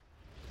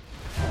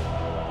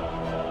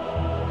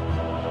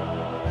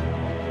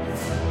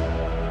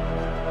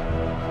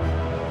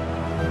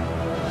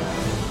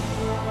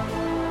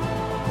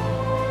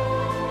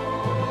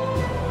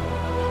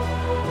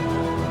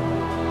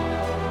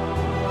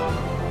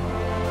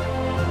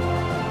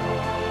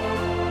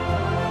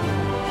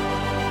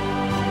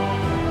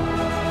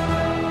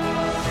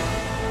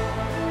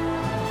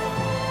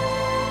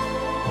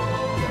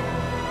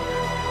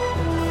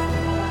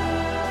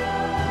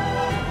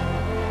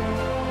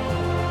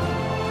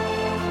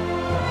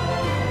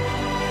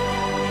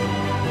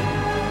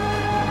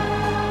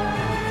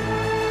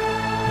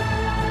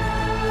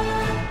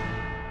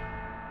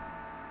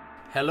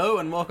Hello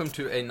and welcome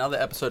to another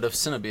episode of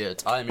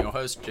CineBeards. I am your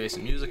host,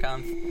 Jason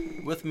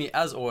Musicanth. With me,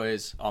 as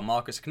always, are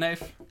Marcus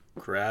Knafe.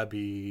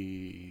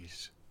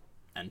 Crabbies.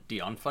 And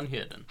Dion van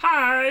Heerden.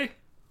 Hi!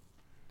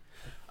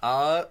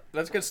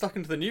 Let's get stuck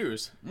into the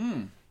news.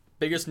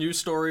 Biggest news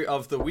story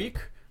of the week.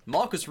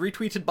 Marcus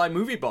retweeted by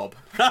Movie Bob.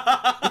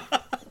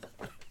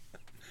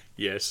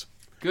 Yes.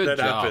 Good that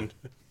job. happened.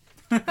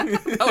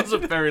 That was a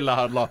very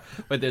loud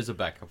laugh. But there's a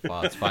backup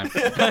file, it's fine.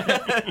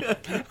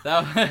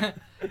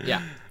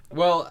 Yeah.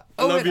 Well,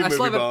 I love you, I still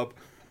Movie haven't- Bob.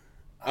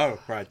 Oh,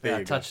 right, there Yeah, I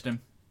you go. touched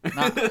him.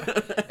 No,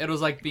 it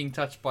was like being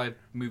touched by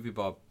Movie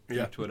Bob through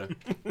Yeah. Twitter.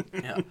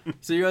 Yeah.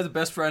 So you guys are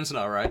best friends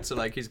now, right? So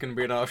like he's gonna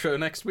be on our show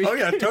next week. Oh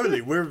yeah, totally.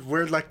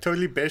 We're like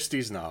totally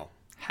besties now.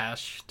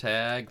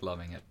 Hashtag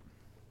loving it.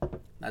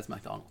 That's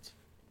McDonald's.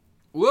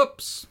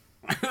 Whoops.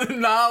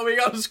 Now we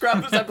gotta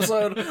scrap this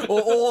episode,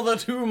 or all the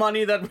two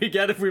money that we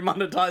get if we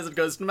monetize it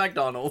goes to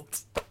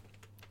McDonald's.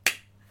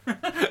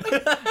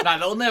 Nah,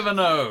 they'll never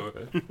know.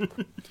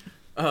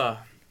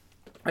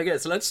 Okay,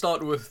 so let's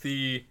start with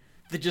the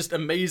just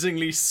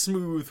amazingly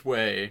smooth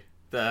way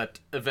that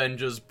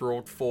Avengers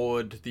brought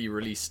forward the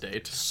release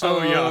date.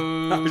 So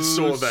yeah, I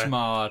saw that.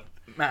 smart.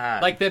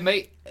 Man. Like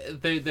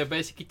they're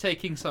basically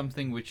taking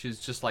something which is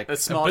just like a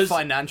smart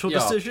financial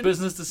decision?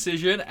 business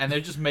decision, and they're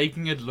just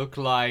making it look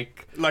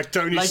like Like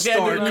Tony Like they're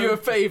Stark. doing you a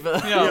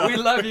favor. yeah, we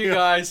love you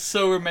guys,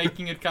 so we're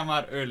making it come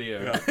out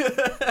earlier.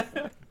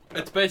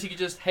 It's basically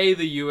just, hey,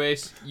 the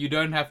US, you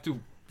don't have to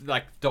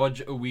like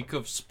dodge a week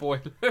of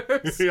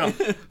spoilers Yeah.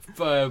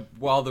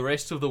 while the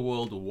rest of the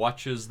world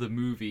watches the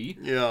movie.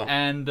 Yeah.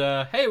 And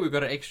hey, we've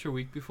got an extra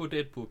week before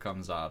Deadpool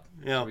comes out.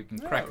 Yeah. We can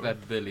crack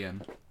that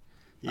billion.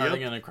 Are they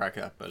Yep. gonna crack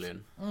that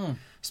billion?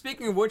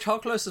 Speaking of which, how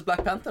close is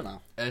Black Panther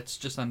now? It's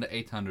just under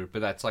 800, but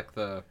that's like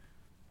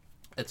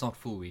it's not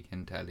full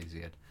weekend tallies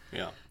yet.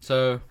 Yeah.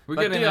 So we're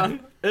But getting.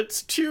 Dion,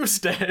 it's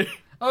Tuesday.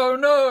 Oh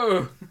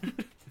no!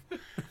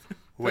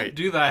 Wait.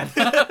 Do that.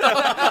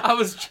 I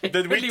was Did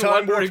genuinely we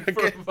time wondering warp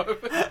for a again?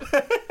 moment.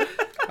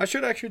 I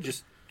should actually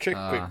just check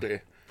quickly.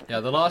 Yeah,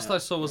 the last I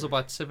saw was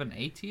about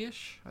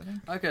 780-ish, I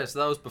think. Okay, so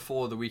that was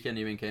before the weekend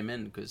even came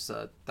in, because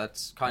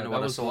that's kind of Yeah, what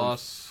that I was saw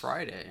last- on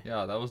Friday.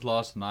 Yeah, that was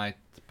last night,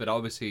 but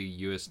obviously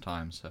US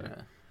time, so.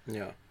 Yeah.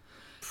 Yeah.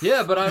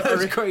 Yeah, but I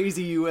Those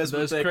crazy US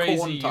with those their crazy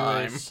corn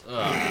time. US.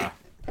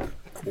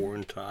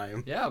 Corn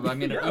time. Yeah, but I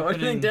mean, Yeah, I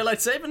think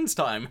daylight savings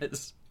time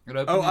is.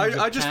 Oh,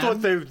 I just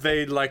thought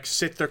they like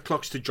set their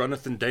clocks to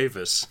Jonathan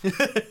Davis.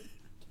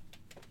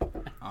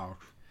 Oh.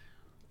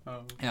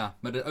 Yeah,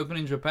 but it opened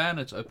in Japan,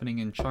 it's opening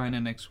in China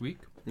next week.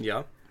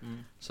 Yeah.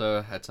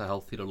 So that's a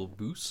healthy little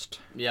boost.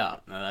 Yeah,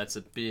 no, that's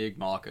a big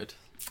market.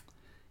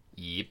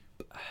 Yep.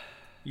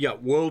 Yeah,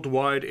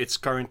 worldwide it's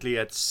currently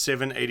at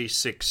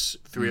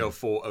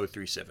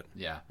 786,304,037.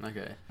 Yeah.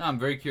 Okay. Now, I'm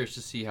very curious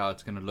to see how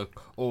it's going to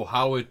look, or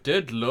how it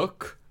did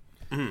look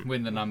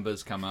when the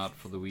numbers come out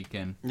for the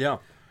weekend. Yeah.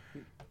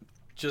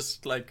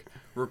 Just like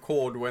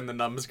record when the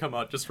numbers come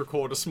out. Just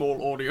record a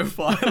small audio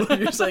file of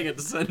you saying it,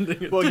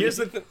 sending it. Well, here's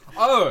the thing.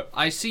 Oh,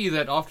 I see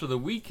that after the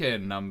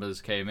weekend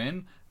numbers came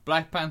in,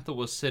 Black Panther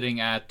was sitting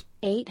at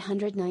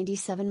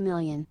 $897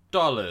 million.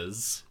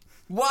 dollars.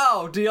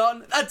 Wow,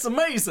 Dion, that's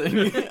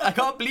amazing. I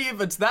can't believe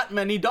it's that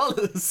many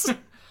dollars.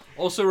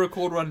 Also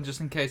record one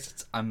just in case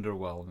it's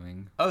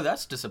underwhelming. Oh,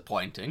 that's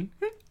disappointing.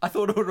 I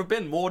thought it would have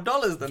been more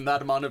dollars than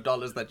that amount of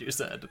dollars that you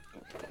said.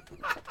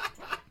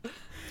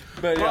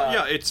 But Well,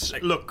 yeah, it's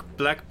look,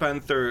 Black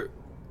Panther.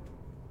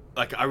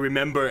 Like I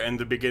remember in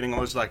the beginning, I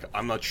was like,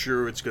 I'm not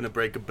sure it's gonna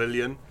break $1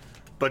 billion,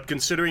 but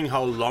considering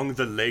how long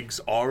the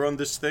legs are on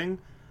this thing,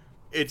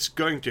 it's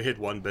going to hit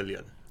 $1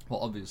 billion.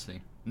 Well,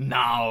 obviously.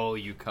 Now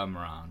you come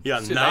around. Yeah,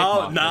 It's too late,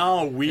 Marcus.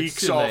 now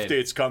weeks too late. after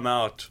it's come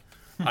out,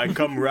 I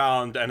come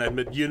round and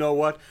admit, you know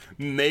what?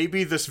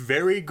 Maybe this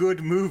very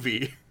good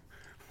movie,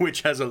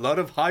 which has a lot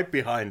of hype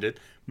behind it,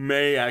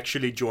 may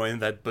actually join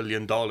that $1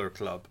 billion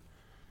club.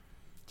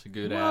 It's a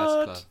good What?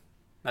 ass club.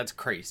 That's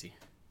crazy.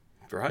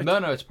 Right? No,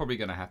 it's probably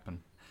going to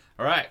happen.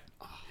 All right.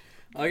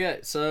 Okay,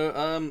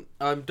 so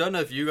I don't know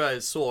if you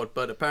guys saw it,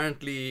 but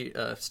apparently,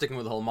 sticking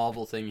with the whole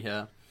Marvel thing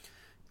here,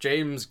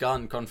 James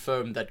Gunn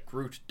confirmed that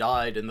Groot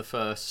died in the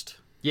first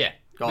Yeah.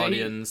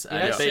 Guardians, He and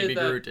has Baby said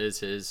that- Groot is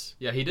his.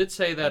 Yeah, he did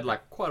say that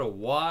like quite a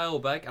while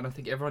back, and I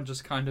think everyone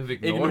just kind of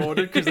ignored Ignored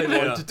it because they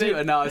Yeah. wanted to,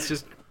 and now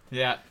it's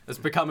Yeah.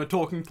 become a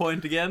talking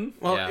point again.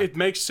 Well, Yeah. it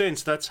makes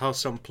sense. That's how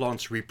some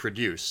plants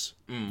reproduce.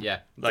 Yeah.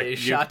 Like They you-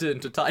 shatter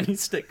into tiny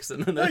sticks,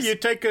 and then No, you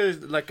take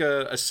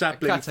a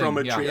sapling cutting, from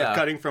a yeah. tree, Yeah. a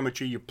cutting from a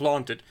tree, you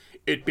plant it,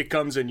 it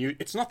becomes a new.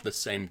 It's not the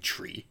same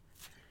tree.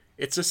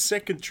 It's a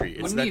second tree.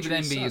 It's Wouldn't that he then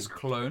tree's be son. his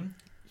clone?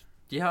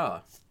 yeah.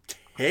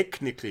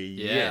 Technically,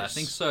 Yeah, yes. I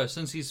think so.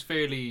 Since he's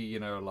fairly,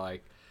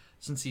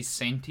 since he's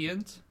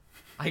sentient,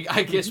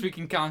 I guess we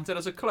can count it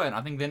as a clone.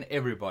 I think then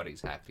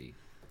everybody's happy.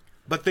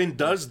 But then,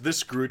 does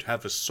this Groot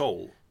have a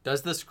soul?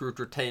 Does this Groot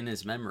retain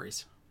his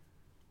memories?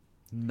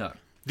 No.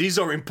 These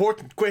are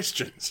important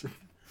questions.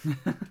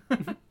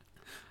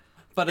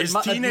 But Is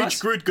teenage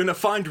Groot gonna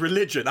find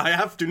religion? I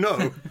have to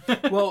know.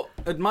 Well,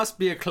 it must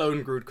be a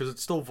clone Groot because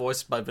it's still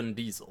voiced by Vin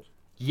Diesel.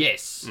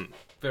 Yes.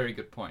 Very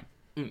good point.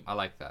 I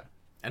like that.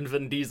 And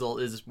Vin Diesel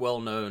is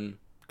well-known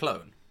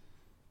clone.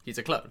 He's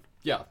a clone.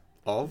 Yeah.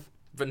 Of?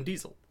 Vin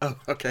Diesel. Oh,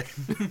 okay.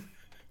 You're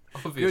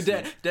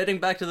Obviously. dating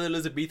back to the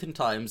Elizabethan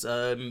times.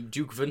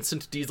 Duke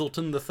Vincent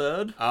Dieselton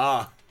III.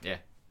 Ah, Yeah.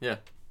 Yeah,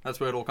 that's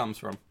where it all comes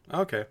from.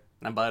 okay.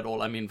 And by it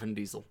all, I mean Vin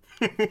Diesel.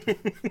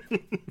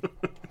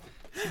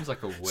 Seems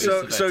like a waste So,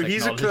 of that so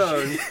he's a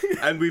technology. clone,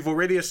 and we've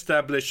already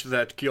established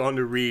that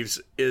Keanu Reeves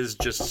is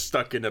just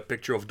stuck in a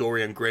picture of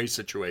Dorian Gray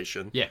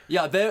situation. Yeah.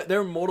 Yeah,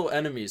 they're mortal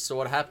enemies. So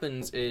what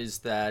happens is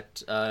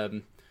that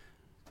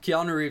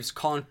Keanu Reeves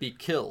can't be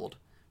killed,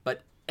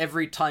 but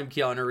every time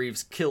Keanu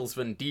Reeves kills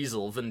Vin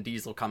Diesel's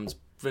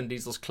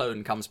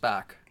clone comes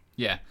back.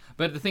 Yeah.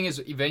 But the thing is,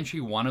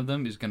 eventually one of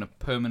them is going to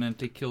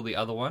permanently kill the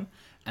other one,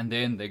 and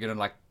then they're going to,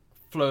 like,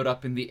 float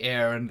up in the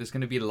air, and there's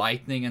going to be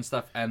lightning and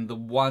stuff, and the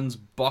one's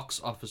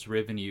box office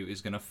revenue is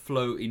going to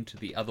flow into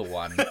the other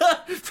one.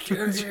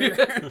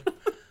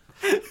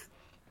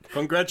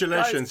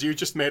 Congratulations, you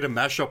just made a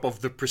mashup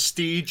of The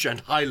Prestige and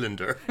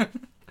Highlander.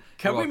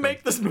 Can we welcome.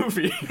 make this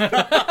movie? Can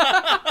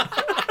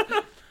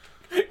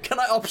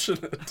I option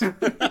it?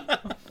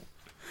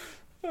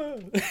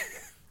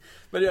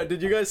 But yeah,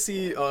 did you guys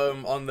see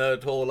on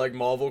that whole like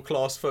Marvel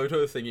class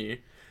photo thingy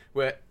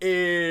where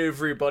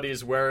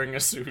everybody's wearing a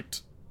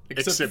suit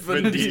Except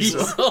Vin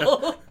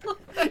Diesel.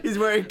 He's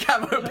wearing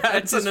camo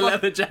pants and a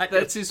leather jacket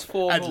That's his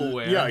formal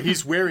wear. Yeah,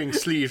 he's wearing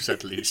sleeves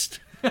at least.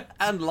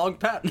 and long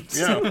pants.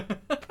 Yeah,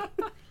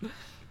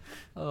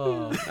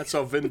 Oh. that's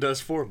how Vin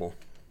does formal.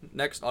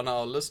 Next on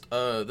our list,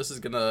 this is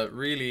gonna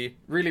really,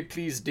 really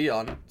please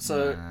Dion.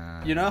 So,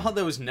 you know how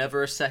there was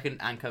never a second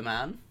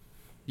Anchorman?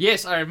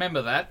 Yes, I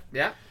remember that.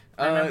 Yeah.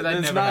 I remember that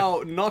There's never now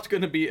happened. not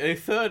going to be a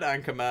third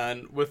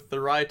Anchorman, with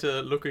the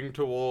writer looking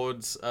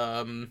towards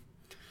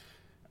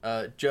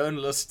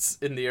journalists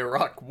in the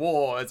Iraq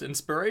War as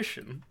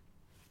inspiration.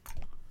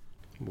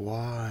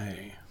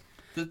 Why?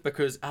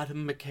 Because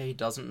Adam McKay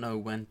doesn't know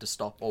when to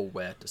stop or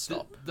where to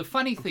stop. The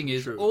funny thing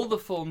is, True. all the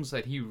films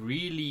that he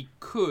really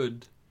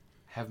could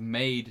have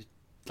made,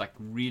 like,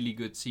 really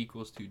good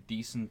sequels to,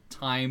 decent,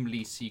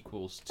 timely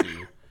sequels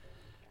to,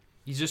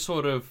 he's just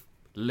sort of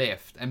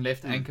left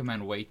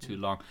Anchorman way too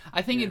long.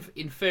 I think,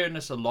 in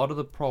fairness, a lot of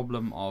the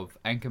problem of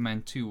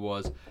Anchorman 2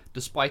 was,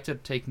 despite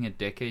it taking a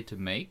decade to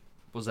make,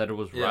 was that it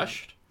was Yeah.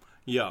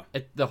 Yeah.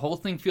 rushed. The whole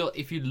thing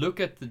if you look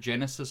at the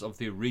genesis of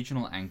the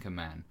original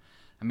Anchorman,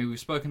 I mean, we've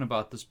spoken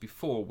about this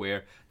before,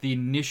 where the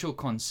initial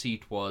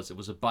conceit was it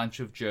was a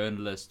bunch of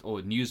journalists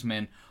or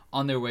newsmen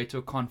on their way to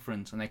a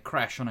conference, and they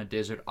crash on a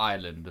desert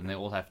island, and they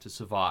all have to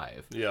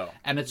survive. Yeah.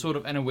 And it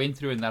went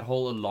through in that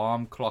whole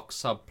alarm clock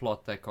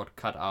subplot that got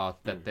cut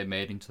out, that they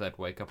made into that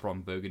Wake Up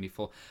Ron Burgundy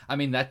film. I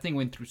mean, that thing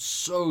went through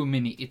so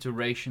many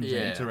iterations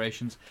and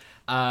iterations,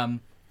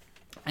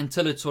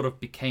 until it sort of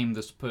became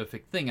this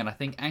perfect thing. And I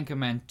think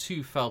Anchorman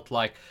 2 felt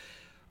like,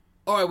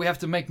 all right, we have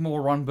to make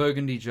more Ron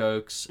Burgundy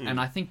jokes. And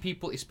I think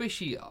people,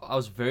 especially, I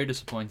was very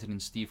disappointed in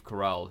Steve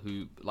Carell,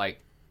 who,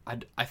 like,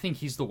 I think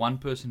he's the one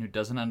person who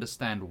doesn't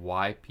understand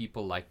why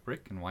people like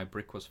Brick and why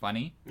Brick was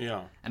funny.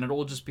 Yeah. And it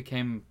all just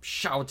became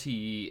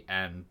shouty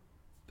and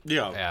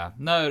Yeah. yeah.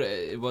 No,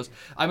 it was.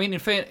 I mean,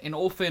 in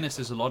all fairness,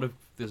 there's a lot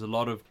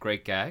of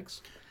great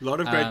gags. A lot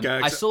of great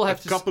gags. I still have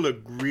a to couple of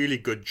really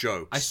good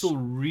jokes. I still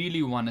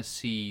really want to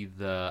see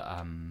the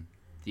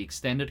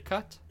extended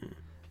cut,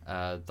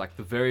 like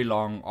the very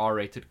long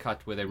R-rated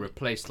cut where they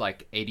replaced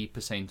like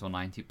 80% or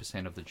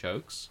 90% of the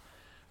jokes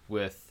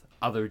with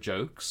other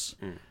jokes,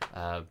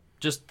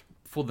 just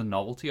for the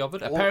novelty of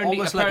it.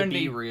 Almost like a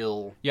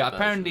B-reel. Yeah, version.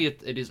 apparently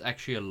it is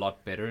actually a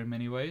lot better in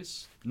many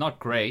ways. Not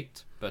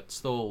great, but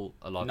still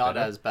a lot Not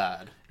better. as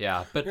bad.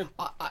 Yeah, but that's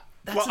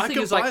Well, the I thing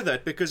can is, buy like,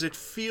 that because it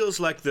feels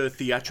like the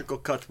theatrical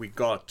cut we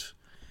got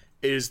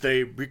is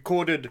they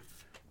recorded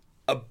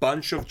a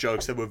bunch of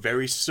jokes that were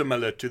very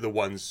similar to the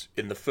ones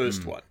in the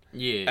first one.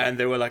 Yeah. And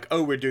they were like,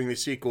 oh, we're doing the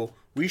sequel.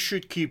 We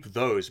should keep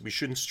those. We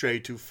shouldn't stray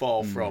too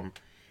far from,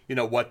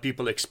 what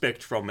people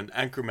expect from an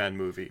Anchorman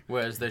movie.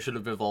 Whereas they should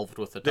have evolved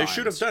with the They times.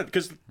 should have done,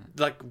 because,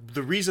 like,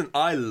 the reason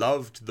I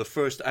loved the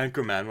first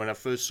Anchorman when I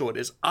first saw it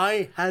is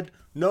I had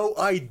no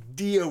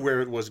idea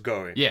where it was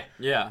going. yeah,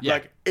 Yeah.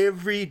 Like,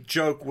 every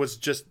joke was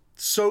just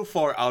so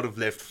far out of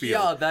left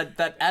field. Yeah,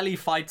 that alley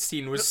fight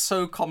scene was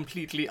so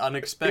completely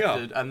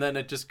unexpected, and then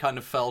it just kind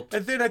of felt...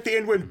 And then at the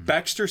end, when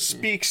Baxter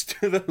speaks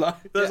to the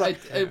light,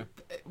 it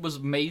was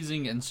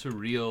amazing and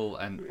surreal,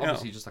 and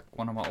obviously just like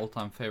one of my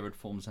all-time favorite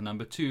films. And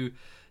number two,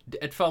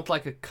 it felt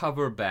like a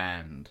cover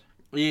band.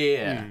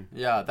 Yeah,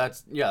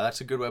 that's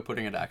a good way of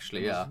putting it,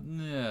 actually, yeah.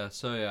 Yeah,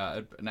 so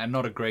yeah, and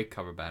not a great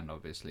cover band,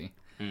 obviously.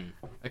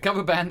 A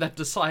cover band that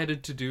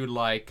decided to do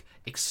like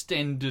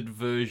extended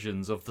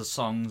versions of the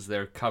songs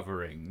they're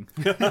covering.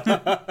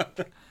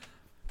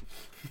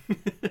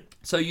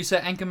 So you say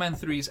Anchorman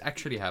 3 is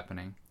actually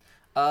happening?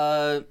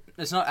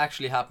 It's not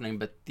actually happening,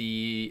 but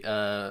the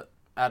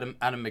Adam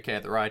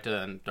McKay, the writer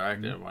and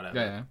director, whatever,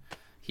 Yeah.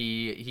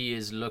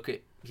 he's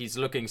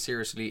looking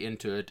seriously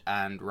into it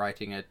and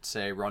writing it,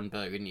 say, Ron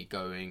Burgundy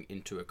going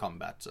into a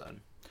combat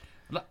zone.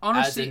 Like, as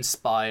honestly,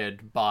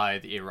 inspired by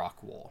the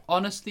Iraq War.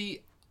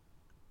 honestly,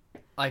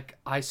 like,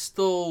 I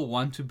still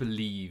want to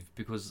believe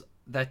because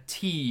that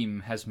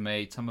team has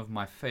made some of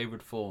my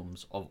favorite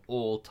films of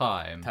all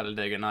time.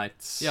 Talladega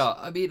Nights. Yeah,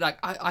 I mean, like,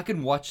 I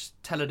can watch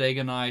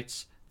Talladega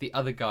Nights, The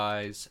Other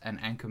Guys, and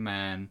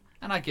Anchorman,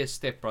 and I guess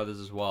Step Brothers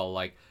as well.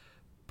 Like,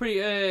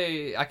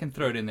 I can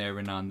throw it in there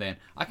every now and then.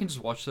 I can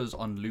just watch those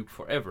on loop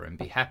forever and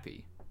be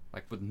happy,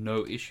 like, with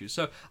no issues.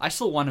 So I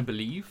still want to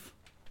believe,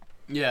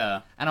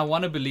 Yeah. and I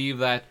want to believe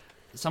that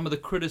some of the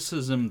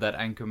criticism that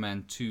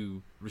Anchorman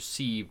 2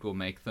 received will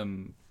make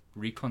them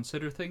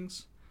reconsider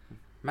things.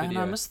 Man,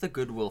 Video. I miss the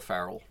good Will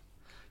Ferrell.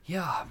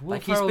 Yeah, Will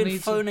Like, Ferrell he's been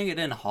needs phoning it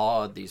in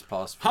hard these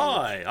past few years.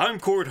 Hi, I'm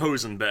Cord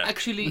Hosenbeck.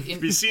 Actually,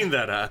 Have you seen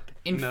that ad?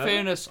 in No.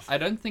 fairness, I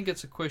don't think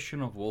it's a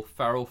question of Will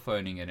Ferrell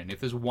phoning it in. If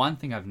there's one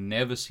thing I've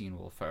never seen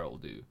Will Ferrell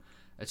do,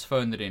 it's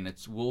phoned it in.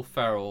 It's Will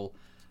Ferrell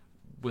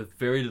with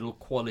very little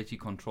quality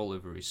control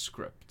over his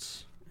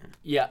scripts.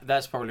 Yeah,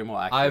 that's probably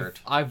more accurate.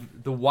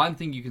 The one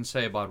thing you can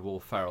say about Will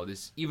Ferrell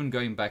is, even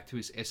going back to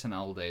his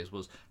SNL days,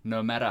 was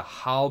no matter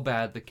how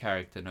bad the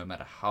character, no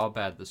matter how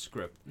bad the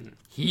script,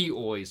 he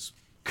always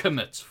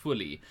commits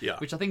fully. Yeah.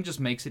 Which I think just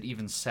makes it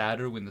even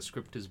sadder when the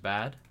script is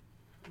bad.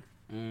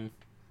 Yeah,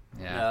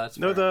 Yeah. that's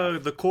No, fair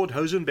enough. the Cord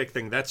Hosenbeck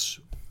thing, that's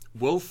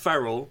Will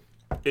Ferrell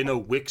in a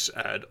Wix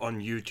ad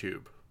on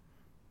YouTube.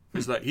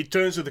 It's like, he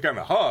turns to the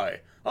camera,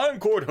 Hi, I'm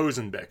Cord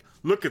Hosenbeck.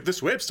 Look at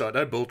this website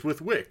I built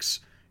with Wix.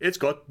 It's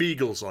got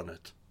beagles on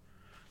it.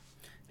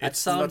 It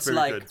It's not sounds very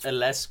like good. a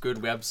less good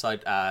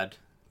website ad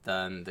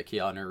than the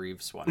Keanu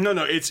Reeves one. No,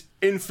 it's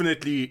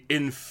infinitely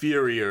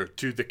inferior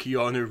to the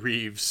Keanu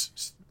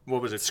Reeves,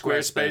 what was it,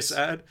 Squarespace Squarespace.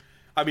 ad?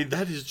 I mean,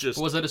 that is just...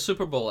 Was it a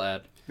Super Bowl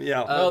ad?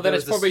 yeah. Well, then there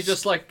it's was the probably s-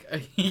 just like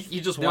he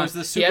just there wants.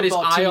 was the He had his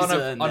Super Bowl eye on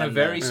teaser a and on a then,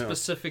 very yeah.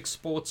 specific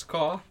sports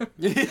car,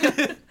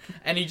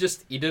 and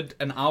he did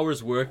an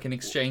hour's work in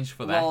exchange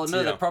for that. Well, no,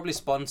 yeah. they probably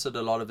sponsored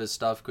a lot of his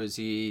stuff because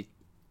he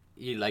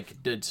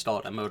like did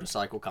start a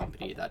motorcycle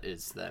company that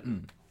is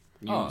then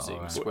using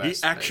alright. Squarespace.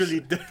 He actually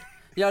did.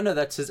 Yeah, no,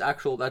 that's his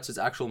actual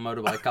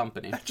motorbike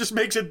company. Just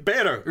makes it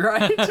better.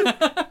 Right?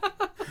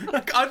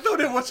 Like, I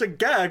thought it was a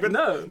gag, but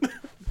No.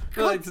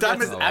 Like, damn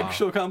that's it. his Oh, wow.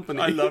 actual company.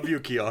 I love you,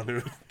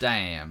 Keanu.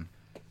 Damn.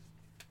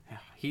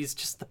 He's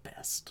just the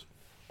best.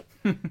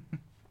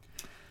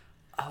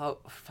 Oh,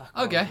 fuck.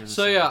 Okay,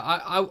 so yeah,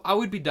 I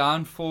would be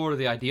down for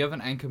the idea of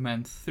an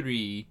Anchorman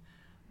 3,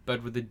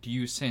 but with a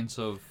due sense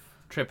of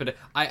trepidation.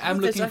 I am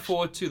there's looking actu-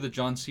 forward to the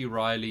John C.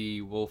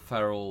 Reilly, Will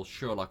Ferrell,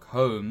 Sherlock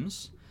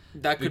Holmes.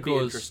 That could be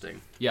because-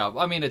 interesting. Yeah,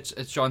 I mean it's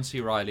John C.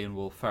 Reilly and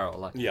Will Ferrell.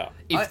 Like, Yeah.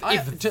 if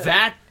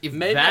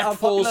maybe that unpopular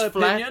falls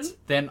flat, opinion-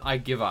 then I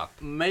give up.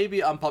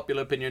 Maybe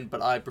unpopular opinion,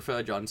 but I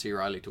prefer John C.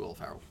 Reilly to Will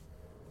Ferrell.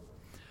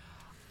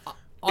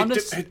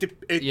 Honestly,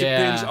 It yeah.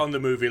 depends on the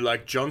movie.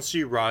 Like, John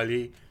C.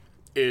 Reilly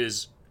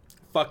is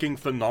fucking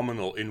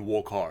phenomenal in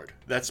Walk Hard.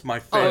 That's my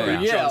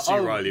favorite yeah. John C.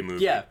 Reilly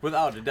movie. Yeah,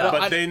 without a doubt.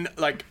 But I- then,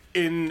 like,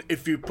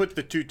 if you put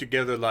the two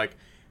together, like,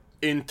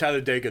 in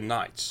Talladega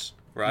Nights,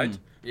 right?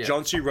 yeah.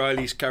 John C.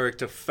 Reilly's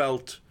character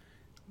felt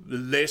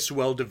less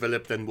well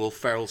developed than Will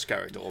Ferrell's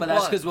character. But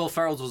that's Well- because Will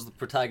Ferrell's was the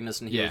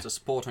protagonist and he Yeah. was a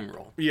supporting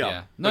role. yeah.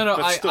 yeah. No,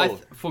 but still.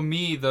 for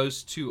me,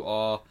 those two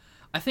are.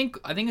 I think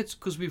it's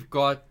because we've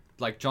got,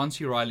 like, John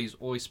C. Reilly's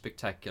always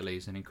spectacular.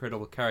 He's an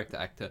incredible character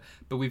actor,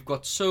 but we've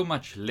got so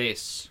much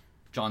less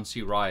John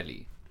C.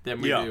 Reilly. Then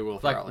we Yeah. do Will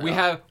Like, Ferrell. we yeah.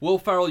 have Will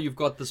Ferrell. You've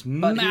got this he-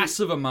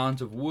 massive amount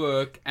of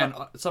work, and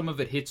some of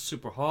it hits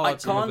super hard. I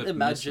some of can't it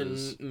imagine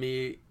misses.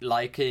 me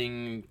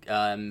liking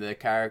the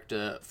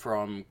character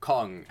from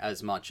Kong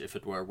as much if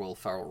it were Will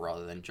Ferrell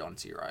rather than John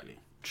C. Reilly.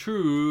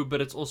 True,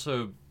 but it's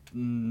also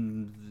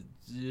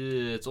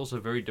it's also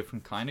a very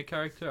different kind of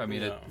character. I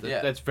mean, Yeah.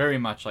 Yeah. that's very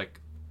much like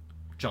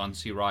John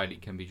C. Reilly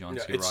can be John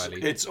Yeah, C. it's,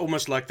 Reilly. it's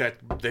almost like that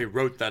they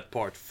wrote that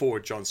part for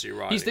John C.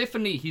 Reilly. He's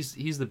definitely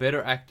he's the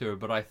better actor,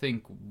 but I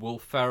think Will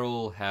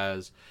Ferrell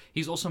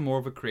he's also more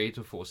of a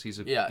creative force. He's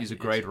a Yeah, he's a he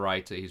great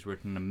writer. He's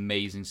written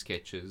amazing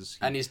sketches.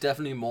 And he's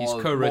definitely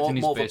more co-written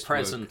his more of a best work.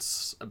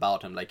 presence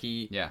about him. Like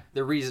Yeah.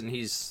 the reason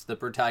he's the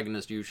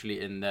protagonist usually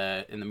in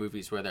the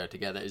movies where they're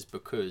together is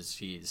because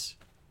he's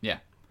Yeah.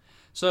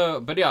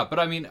 So, but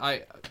I mean,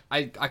 I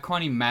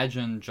can't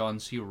imagine John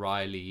C.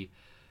 Reilly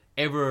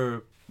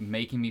ever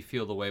making me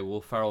feel the way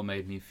Will Ferrell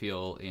made me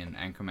feel in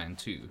Anchorman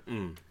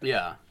 2.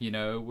 yeah. You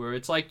know, where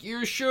it's like,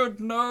 you should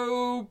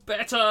know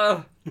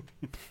better.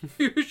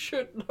 You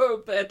should know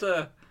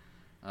better.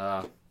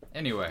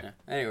 Anyway.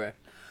 Anyway,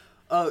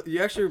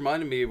 you actually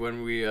reminded me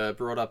when we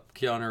brought up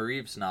Keanu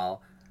Reeves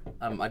now.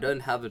 I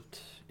don't have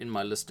it in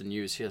my list of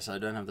news here, so I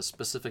don't have the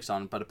specifics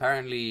on it, but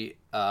apparently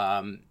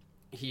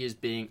he is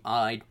being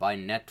eyed by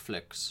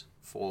Netflix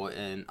for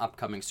an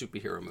upcoming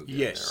superhero movie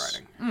Yes.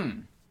 that they're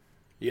writing.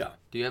 Yeah.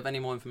 Do you have any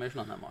more information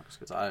on that, Marcus?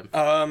 Because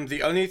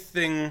The only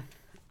thing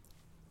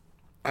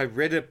I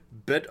read a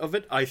bit of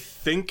it. I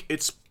think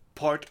it's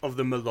part of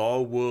the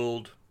Millar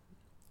World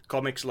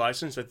Comics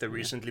license that they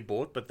recently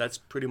bought, but that's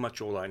pretty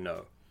much all I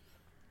know.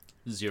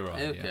 Zero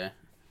idea. okay.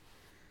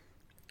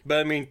 But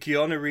I mean,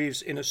 Keanu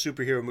Reeves in a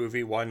superhero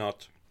movie, why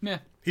not? Yeah.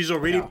 He's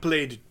already Yeah.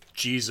 played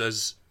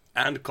Jesus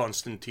and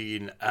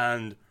Constantine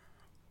and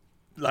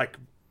like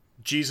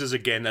Jesus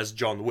again as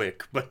John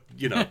Wick, but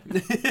you know.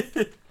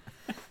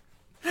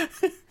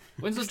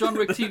 When's the John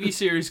Wick TV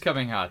series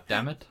coming out?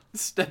 Damn it!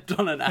 Stepped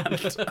on an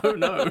ant. Oh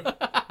no.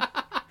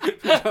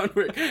 John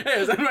Wick. Hey,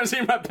 has anyone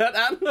seen my pet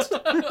ant?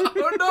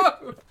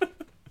 Oh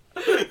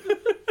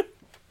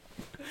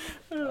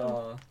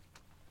no!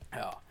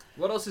 Yeah.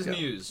 What else is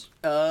news?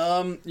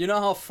 You know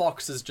how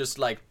Fox is just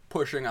like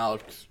pushing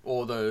out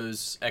all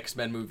those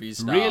X-Men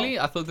movies now? Really?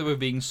 I thought they were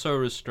being so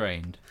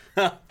restrained.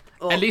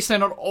 At least they're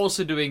not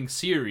also doing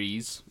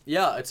series.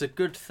 Yeah, it's a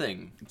good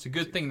thing. It's a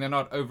good thing they're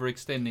not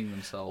overextending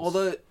themselves.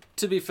 Although,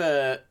 to be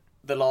fair,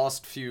 the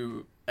last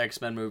few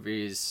X-Men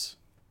movies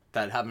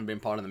that haven't been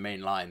part of the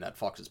main line that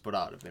Fox has put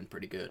out have been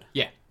pretty good.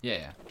 Yeah.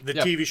 The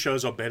TV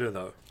shows are better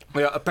though.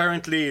 Yeah,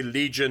 apparently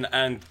Legion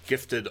and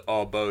Gifted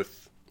are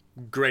both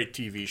great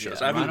TV shows.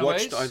 Yeah. I haven't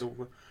Runaways? watched either.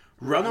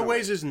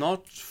 Runaways is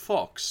not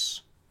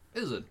Fox.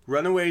 Is it?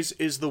 Runaways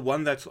is the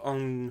one that's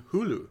on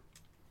Hulu.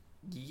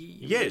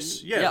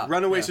 Yes, yeah.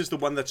 Runaways is the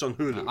one that's on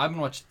Hulu. I haven't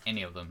watched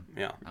any of them.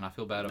 Yeah. And I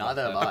feel bad about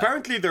Neither that. have I.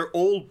 Apparently, they're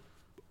all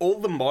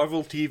the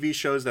Marvel TV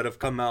shows that have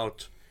come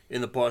out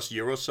in the past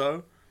year or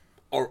so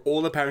are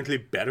all apparently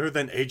better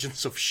than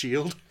Agents of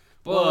S.H.I.E.L.D.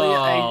 Well,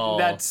 yeah, Whoa.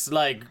 that's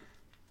like,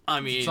 I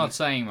mean... It's not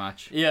saying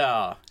much.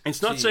 Yeah.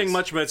 It's not Jeez. saying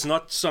much, but it's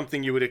not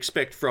something you would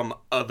expect from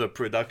other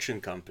production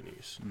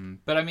companies.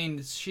 But I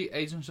mean,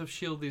 Agents of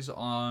S.H.I.E.L.D. is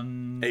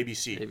on...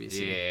 ABC. ABC.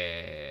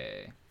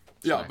 Yeah.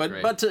 It's Yeah, not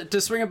great. but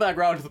to swing it back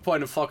around to the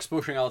point of Fox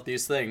pushing out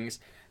these things,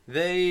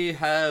 they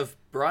have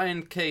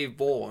Brian K.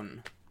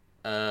 Vaughan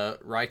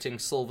writing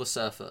Silver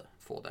Surfer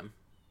for them.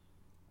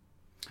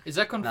 Is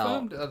that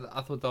confirmed?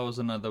 I thought that was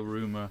another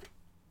rumor.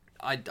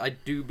 I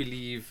do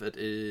believe it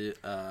is.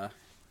 I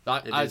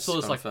saw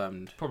this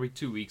confirmed. like probably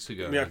 2 weeks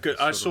ago. Yeah, like, this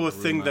I sort saw a of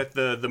thing rumor.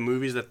 that the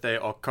movies that they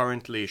are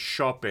currently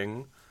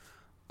shopping,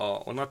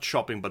 or not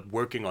shopping, but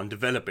working on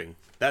developing.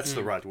 That's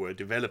the right word.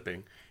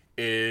 Developing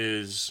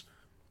is,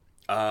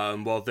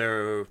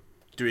 they're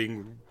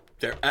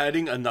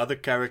adding another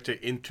character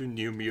into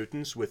New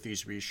Mutants with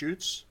these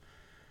reshoots.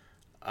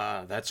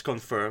 That's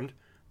confirmed.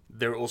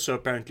 They're also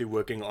apparently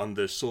working on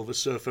the Silver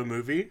Surfer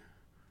movie,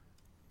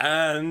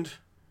 and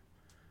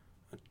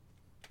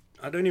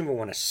I don't even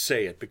want to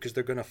say it because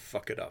they're gonna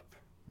fuck it up.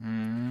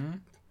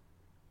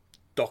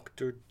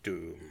 Doctor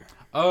Doom.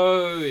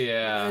 Oh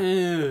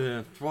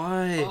yeah.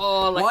 Why?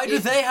 Oh, like Why do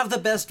if- they have the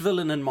best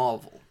villain in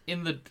Marvel?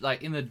 In the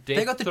death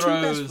They got the two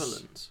throes, best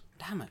villains.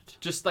 Damn it.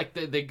 Just like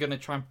they're gonna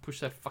try and push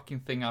that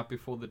fucking thing out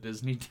before the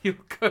Disney deal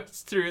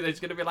goes through. They're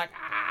just gonna be like,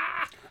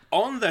 ah.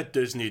 On that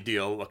Disney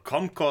deal,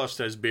 Comcast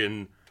has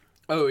been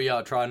Oh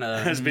yeah, trying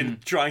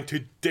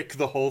to dick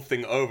the whole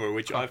thing over,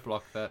 which Can't I've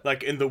block that.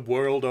 like in the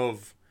world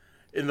of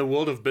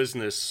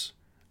business.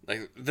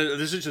 Like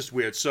this is just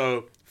weird.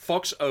 So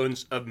Fox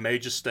owns a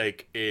major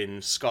stake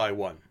in Sky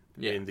One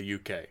in the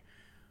UK,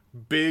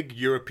 big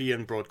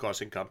European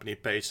broadcasting company,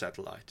 pays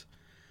satellite.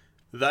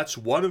 That's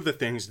one of the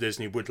things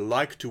Disney would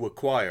like to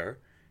acquire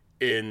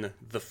in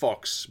the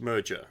Fox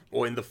merger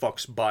or in the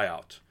Fox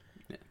buyout.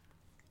 Yeah.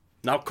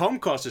 Now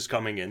Comcast is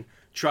coming in,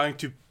 trying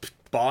to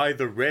buy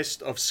the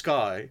rest of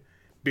Sky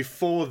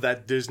before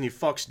that Disney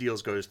Fox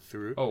deals goes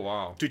through. Oh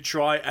wow. To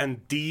try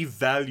and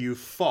devalue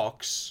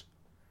Fox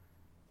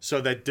so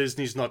that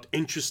Disney's not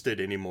interested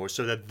anymore,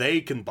 so that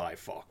they can buy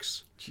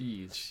Fox.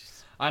 Jeez.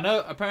 I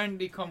know.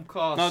 Apparently,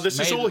 Comcast. Now, this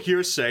is made- all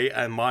hearsay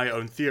and my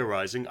own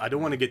theorizing. I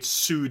don't want to get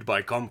sued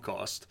by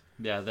Comcast.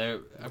 Yeah, they're.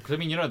 I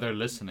mean, you know, they're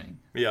listening.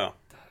 Yeah.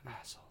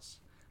 Assholes.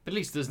 But at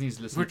least Disney's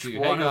listening Which to you.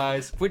 one Hey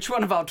guys. Which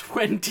one of our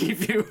 20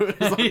 viewers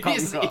on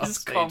It's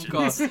Comcast?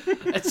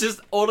 Comcast. It's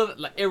just all of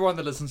like everyone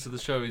that listens to the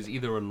show is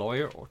either a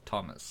lawyer or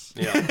Thomas.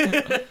 Yeah.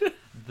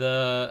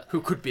 The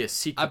Who could be a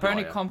secret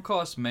apparently lawyer.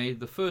 Comcast made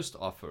the first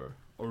offer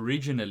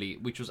originally,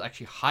 which was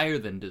actually higher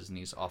than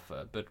Disney's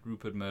offer, but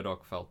Rupert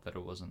Murdoch felt that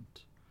it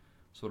wasn't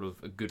sort of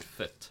a good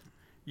fit.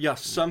 Yeah,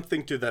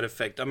 something to that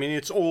effect. I mean,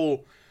 it's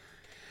all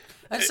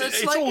It's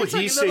all like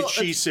he a said, little-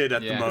 she said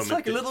at yeah. the It's moment. It's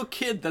like a little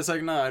kid that's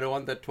like, no, I don't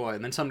want that toy.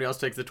 And then somebody else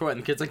takes the toy,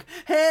 and the kid's like,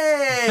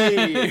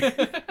 hey!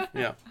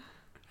 Yeah.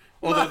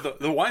 Although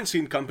the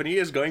Weinstein Company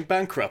is going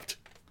bankrupt.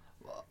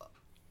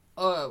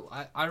 Oh,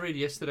 I read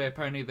yesterday.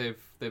 Apparently,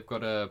 they've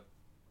got a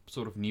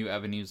sort of new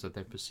avenues that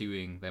they're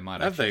pursuing. They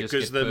might Have actually they? just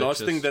Because get the last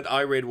thing purchased. that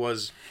I read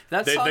was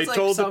That they sounds like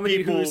told the somebody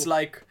people who's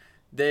like,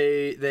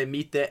 they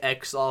meet their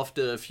ex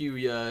after a few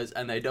years,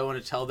 and they don't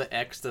want to tell the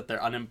ex that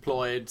they're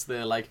unemployed. So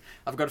they're like,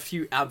 I've got a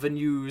few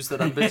avenues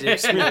that I'm busy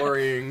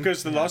exploring.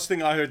 Because the last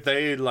thing I heard,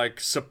 they like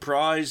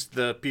surprised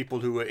the people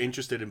who were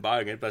interested in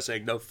buying it by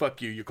saying, "No,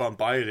 fuck you, you can't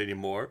buy it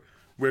anymore.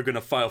 We're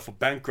gonna file for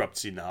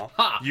bankruptcy now.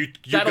 Ha! You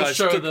That'll guys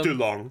show took them. too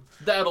long."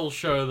 That'll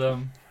show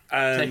them.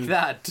 And Take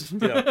that.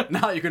 Yeah.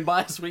 Now you can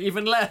buy us for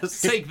even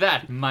less. Take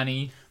that,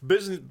 money.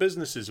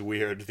 business is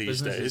weird these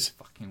Business days. is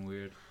fucking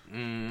weird.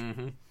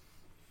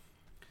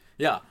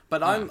 Yeah,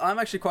 but I'm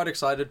actually quite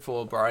excited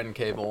for Brian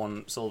K.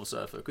 Vaughan Silver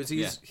Surfer because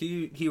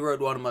he wrote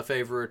one of my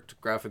favorite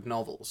graphic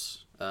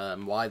novels,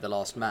 Why the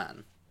Last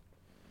Man.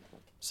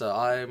 So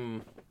I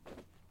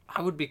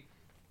would be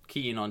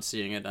keen on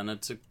seeing it, and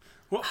it's a.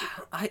 Well,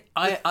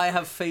 I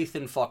have faith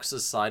in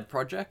Fox's side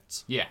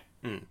projects. Yeah.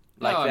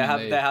 Like No, I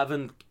mean, they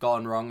haven't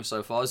gone wrong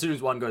so far. As soon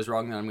as one goes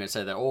wrong, then I'm going to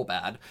say they're all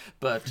bad.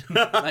 But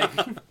like,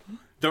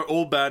 they're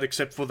all bad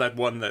except for that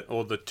one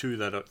or the two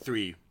that are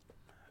three.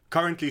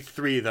 Currently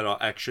 3 that are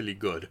actually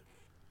good.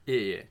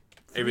 yeah.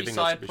 Everything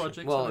side else.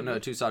 projects. Well, are no,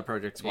 good? 2 side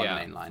projects, 1 Yeah,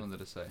 main line. wanted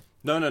to say.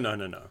 No.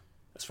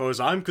 As far as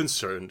I'm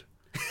concerned,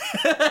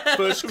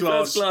 First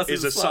Class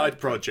is a side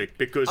project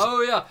because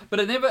Oh yeah, but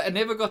I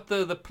never got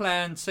the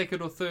planned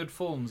second or third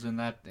films in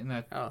that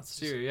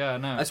series. Yeah,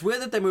 no. It's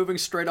weird that they're moving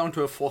straight on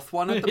to a 4th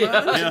one at the Yeah.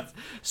 moment. yeah.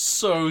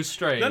 So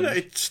strange. No,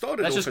 it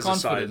started That's off just as a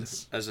side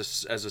confidence.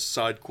 as a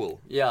side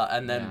quill. Yeah,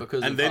 and then Yeah.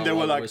 because And of then how they were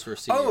well it like, was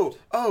received.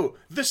 oh,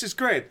 this is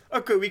great.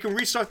 Okay, we can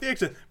restart the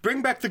X-Men.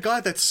 Bring back the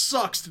guy that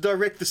sucks to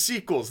direct the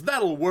sequels.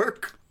 That'll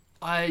work.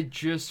 I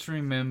just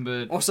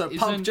remembered. Also,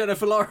 pump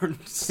Jennifer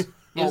Lawrence.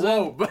 Isn't-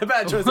 Whoa,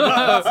 bad choice.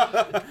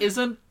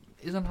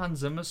 Isn't Hans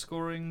Zimmer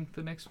scoring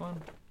the next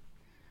one?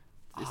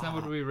 Isn't that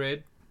what we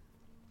read?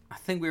 I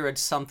think we read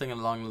something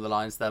along the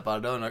lines there, but I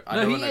don't know. I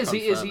No, don't he wanna is.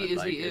 confirm it,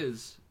 He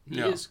is.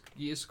 Yeah.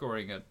 He is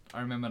scoring it.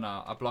 I remember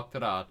now. I blocked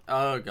it out.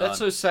 Oh god. That's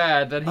so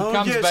sad that he Oh,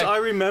 comes yes, back. I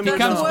remember He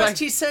That's comes the now. worst. back,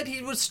 He said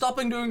he was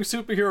stopping doing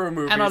superhero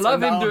movies. and I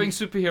love him now doing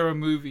superhero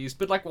movies.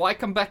 But like, why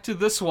come back to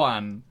this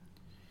one?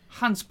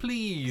 Hans,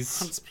 please.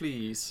 Hans,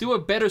 please. Do a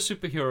better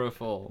superhero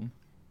film.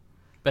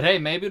 But hey,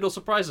 maybe it'll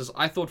surprise us.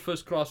 I thought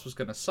First Class was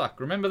gonna suck.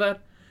 Remember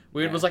that?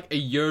 Where it was like a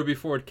year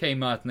before it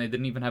came out and they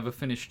didn't even have a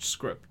finished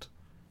script.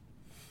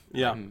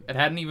 Yeah. It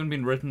hadn't even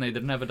been written, they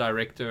didn't have a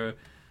director.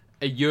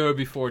 A year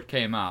before it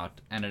came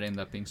out, and it ended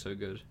up being so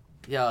good.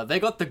 Yeah,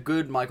 they got the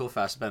good Michael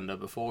Fassbender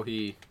before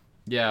he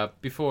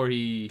Before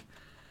he...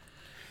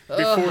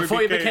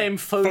 before he became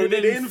phoned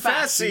in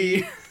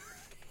Fassy.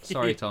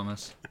 Sorry,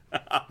 Thomas.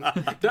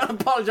 Don't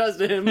apologize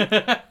to him.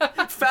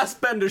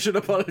 Fassbender should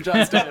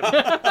apologize to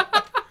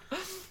him.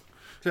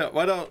 Yeah,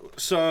 why don't...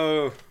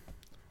 So,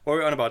 what are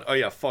we on about? Oh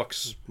yeah,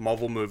 Fox,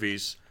 Marvel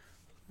movies.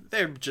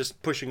 They're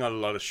just pushing out a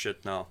lot of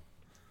shit now.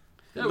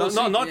 Yeah, we'll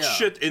see. Not yeah.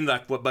 shit in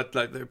that, but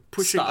like they're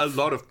pushing Stuff. a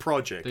lot of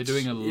projects. They're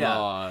doing a Yeah.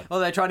 lot. Well,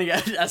 they're trying to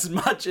get as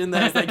much in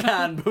there as they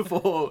can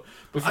before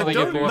I they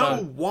don't get bought know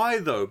out. why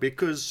though,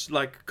 because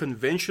like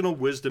conventional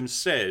wisdom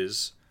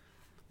says,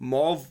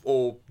 Marvel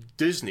or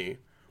Disney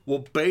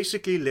will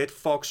basically let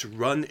Fox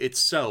run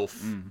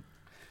itself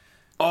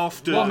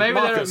after. Well, maybe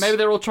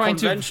they're all trying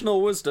to...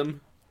 conventional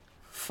wisdom.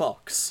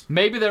 Fox.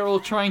 Maybe they're all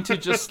trying to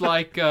just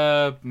like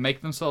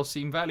make themselves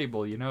seem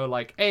valuable, you know,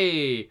 like,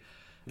 hey,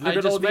 Look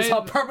at all these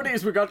hot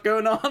properties we got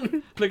going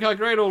on. look how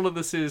great all of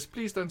this is.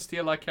 Please don't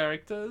steal our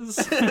characters.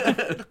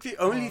 Look, the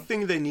only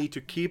thing they need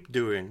to keep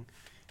doing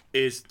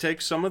is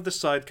take some of the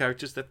side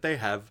characters that they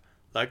have,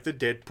 like the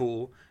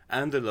Deadpool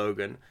and the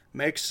Logan,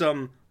 make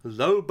some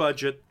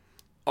low-budget,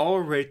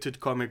 R-rated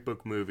comic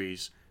book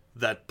movies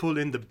that pull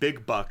in the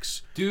big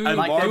bucks. Dude, and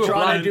Like they're Marvel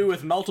trying to and- do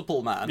with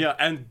Multiple Man. Yeah,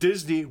 and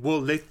Disney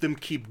will let them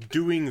keep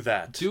doing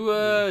that.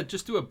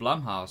 just do a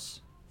Blumhouse.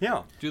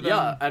 Yeah. Do them.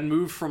 Yeah, and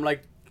move from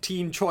like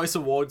Teen Choice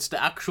Awards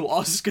to actual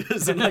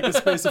Oscars in like a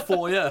space of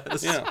 4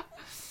 years. Yeah.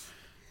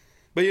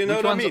 But you know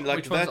Which what I one's- mean? Like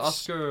which one's that's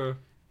Oscar?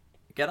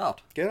 Get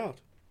out. Get out.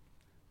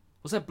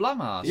 Was that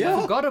Blumhouse? Yeah.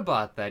 I forgot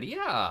about that.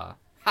 Yeah.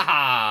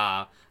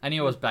 Haha. I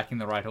knew I was backing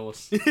the right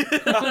horse.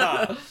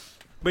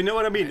 But you know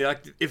what I mean?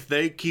 Like if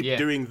they keep Yeah.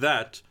 doing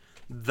that,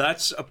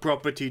 that's a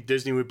property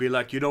Disney would be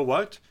like, you know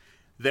what?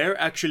 They're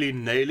actually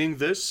nailing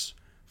this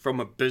from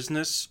a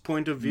business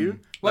point of view.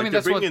 Well, I Like mean,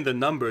 they're that's what- bringing in the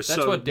numbers,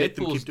 That's so what let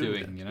them Deadpool's keep doing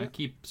doing, that.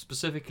 you know,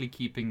 specifically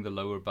keeping the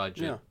lower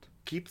budget. Yeah.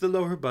 Keep the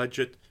lower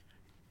budget.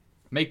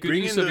 Make good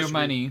Bring use in of your those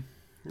money.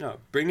 Yeah,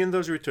 bring in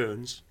those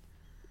returns.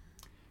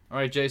 All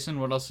right, Jason,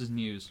 what else is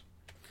news?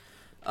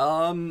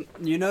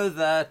 You know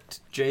that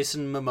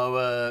Jason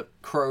Momoa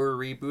Crow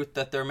reboot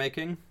that they're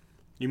making?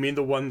 You mean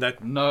the one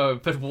that No,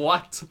 but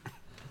what?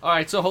 All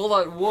right, so hold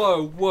on.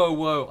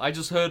 Whoa. I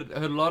just heard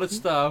a lot of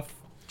stuff.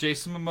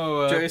 Jason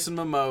Momoa. Jason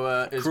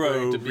Momoa is Crow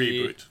going to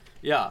be reboot?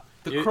 Yeah,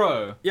 The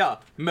Crow. Yeah,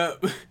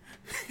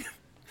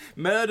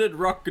 murdered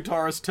rock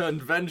guitarist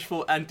turned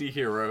vengeful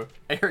anti-hero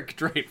Eric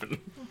Draven.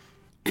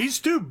 He's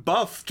too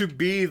buff to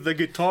be the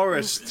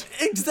guitarist.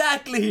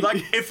 Exactly.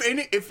 Like if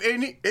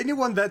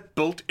anyone that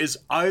built is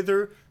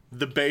either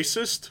the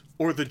bassist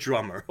or the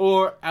drummer.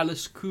 Or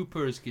Alice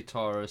Cooper's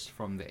guitarist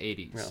from the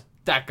 80s. Yeah.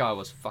 That guy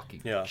was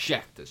fucking Yeah.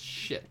 jacked as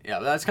shit. Yeah,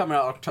 but that's coming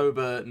out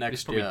October He's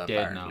next probably year. dead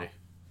Apparently. now.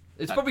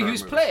 It's That probably Crow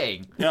who's movie.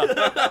 playing. Yeah.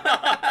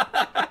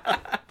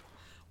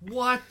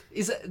 What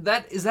is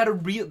that? Is that a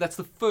real? That's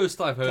the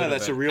first I've heard. No, of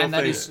that's it. a real and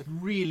that thing. is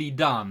really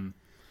dumb.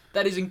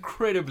 That is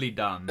incredibly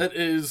dumb. It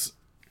is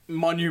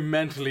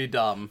monumentally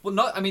dumb. Well,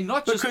 not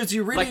just Because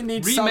you really like,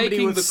 need somebody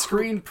remaking with the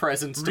screen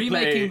presence to play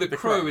Remaking the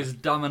Crow Crow. is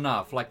dumb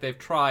enough. Like they've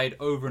tried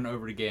over and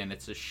over again.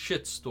 It's a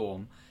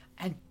shitstorm.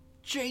 And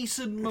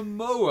Jason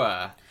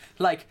Momoa,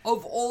 like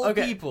of all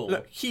people,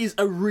 Look, he's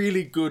a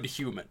really good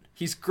human.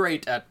 He's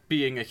great at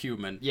being a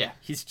human. Yeah.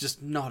 He's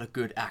just not a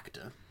good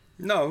actor.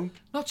 No.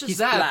 Not just He's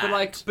that,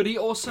 bland. but he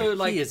also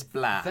like He is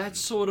bland. That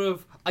sort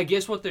of. I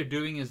guess what they're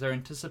doing is they're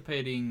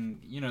anticipating,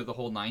 the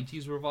whole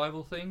 '90s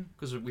revival thing,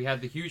 because we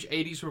had the huge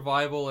 '80s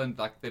revival, and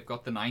like they've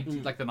got the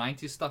 '90s, like the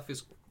 '90s stuff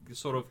is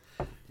sort of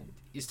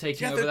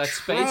taking over that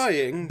space.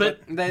 Trying,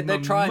 but they're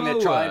trying. They're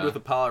trying Momoa- with the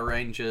Power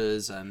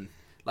Rangers and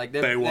like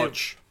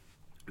Baywatch.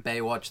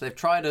 Baywatch. They've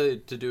tried to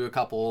do a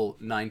couple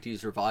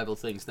 '90s revival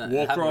things that haven't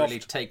Warcraft. really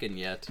taken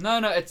yet. No,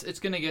 it's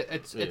gonna get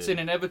it's an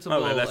inevitable.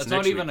 Oh, well, that's it's not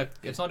next even week.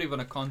 it's not even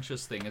a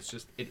conscious thing. It's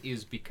just it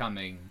is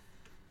becoming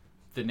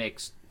the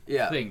next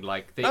Yeah. thing.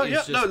 Like Oh,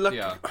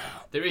 yeah,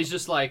 there is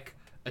just like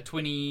a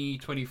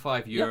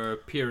 20-25 year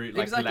period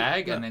like exactly,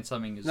 lag, yeah. and then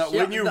something is. No,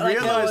 when you like,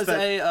 there realize was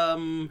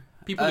that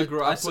People who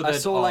grew up with I it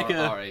saw are like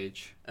our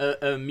age.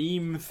 a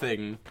meme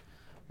thing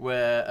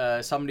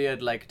where somebody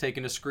had like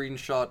taken a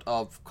screenshot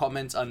of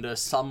comments under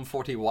some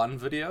 41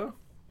 video,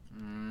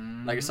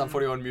 like a some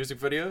 41 music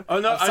video. Oh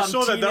no, of I some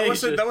saw that.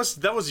 teenager-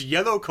 That was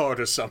Yellow Card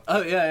or something.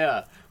 Oh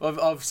yeah.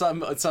 Of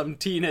some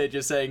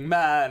teenager saying,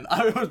 "Man,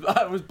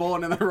 I was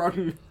born in the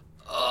wrong.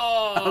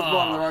 I was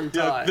born in the wrong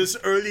Yeah, time." this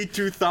early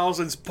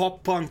 2000s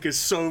pop punk is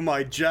so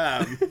my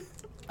jam.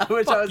 I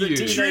wish I was Fuck a you.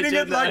 teenager. Treating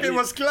it like it then.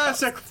 was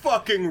classic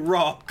fucking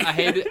rock. I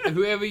hate it.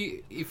 Whoever,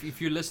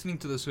 if you're listening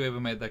to this, whoever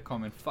made that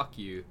comment, fuck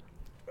you.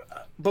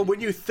 But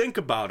when you think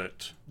about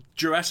it,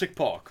 Jurassic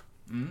Park,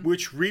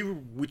 which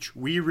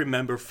we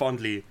remember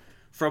fondly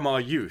from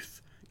our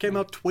youth, came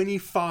out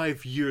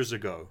 25 years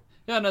ago.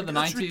 Yeah, no, the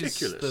That's 90s,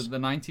 ridiculous. the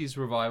 90s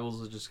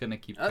revivals are just gonna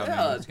keep coming.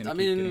 Yeah, it's gonna I keep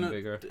mean, getting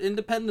bigger.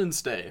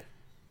 Independence Day.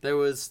 There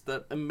was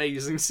that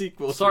amazing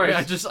sequel. Sorry, to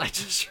I it.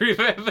 just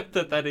remembered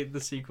that the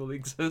sequel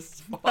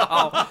exists.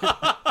 Wow.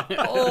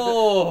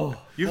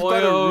 Oh, You've boy,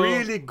 got oh, a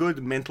really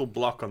good mental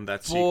block on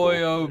that sequel.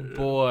 boy, oh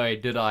boy,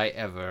 did I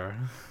ever.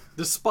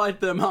 Despite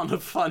the amount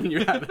of fun you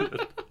had in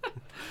it.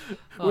 It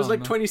was Oh, like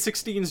no.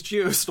 2016's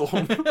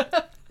Geostorm.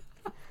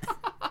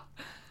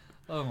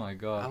 Oh my I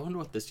god. wonder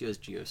what this year's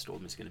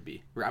Geostorm is going to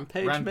be.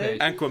 Rampage, Rampage.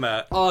 maybe?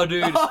 Aquaman. Oh,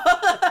 dude.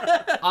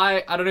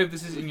 I don't know if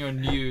this is in your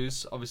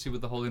news, obviously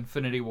with the whole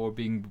Infinity War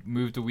being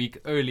moved a week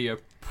earlier.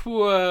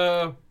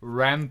 Poor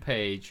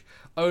Rampage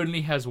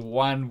only has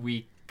 1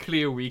 week,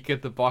 clear week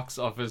at the box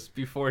office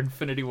before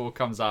Infinity War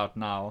comes out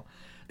now.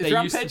 Is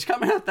They used Rampage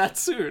coming out that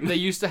soon? They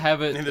used to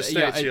have it. In the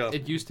States, yeah.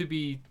 It used to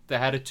be they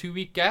had a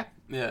 2-week gap,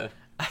 Yeah.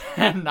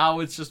 and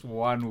now it's just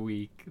 1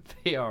 week.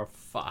 They are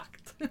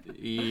fucked.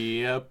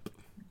 Yep.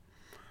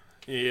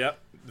 Yep.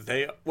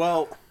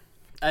 Well,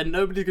 And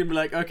nobody's going to be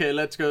like, okay,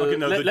 let's go. Okay,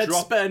 no, the let's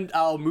drop- spend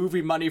our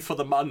movie money for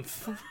the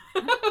month.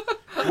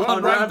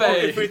 well,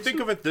 Rampage. if we think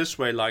of it this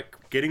way, like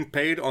getting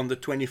paid on the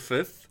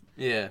 25th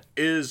Yeah.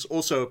 is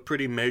also a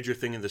pretty major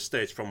thing in the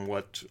States, from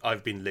what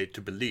I've been led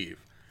to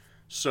believe.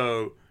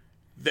 So,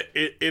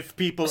 if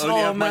people only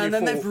Oh have man,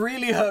 then money they've for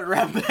really hurt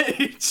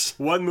Rampage.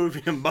 one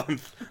movie a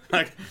month,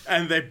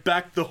 and they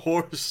backed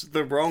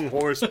the wrong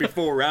horse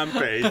before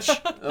Rampage.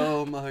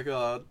 Oh my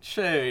god.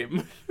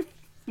 Shame.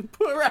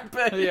 Poor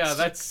Rampage. Yeah,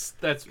 that's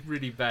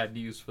really bad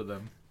news for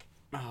them.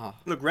 Ah.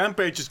 Look,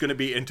 Rampage is going to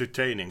be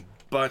entertaining,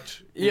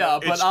 but Yeah,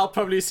 but it's- I'll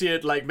probably see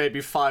it like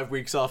maybe 5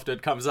 weeks after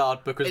it comes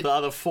out because the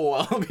other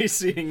 4 I'll be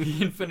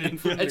seeing. Infinity.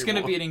 It's going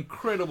to War. be an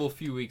incredible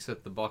few weeks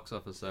at the box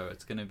office, though.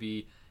 It's going to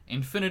be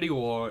Infinity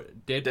War,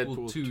 Deadpool,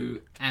 Deadpool 2,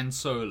 2. and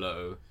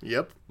Solo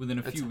Yep. within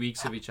a few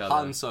weeks of each other.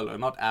 Han Solo,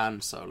 not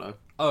Anne Solo.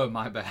 Oh,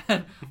 my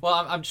bad. Well,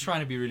 I'm just trying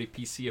to be really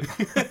PC about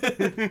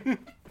it.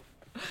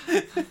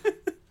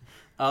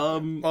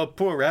 Oh,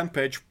 poor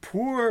Rampage.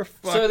 Poor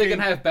fucking... So they're going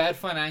to have bad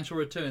financial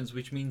returns,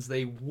 which means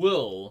they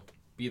will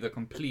be the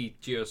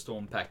complete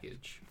Geostorm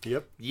package.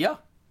 Yep. Yeah.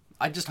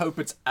 I just hope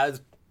it's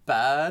as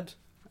bad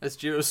as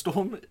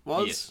Geostorm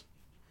was. Yes.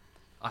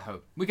 I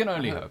hope. We can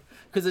only hope.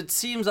 Because it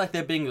seems like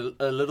they're being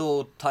a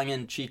little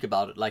tongue-in-cheek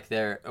about it. Like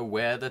they're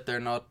aware that they're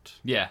not...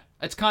 Yeah.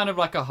 It's kind of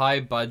like a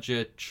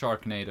high-budget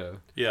Sharknado.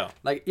 Yeah.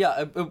 Like,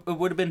 yeah, it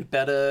would have been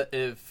better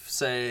if,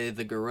 say,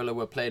 the gorilla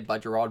were played by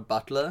Gerard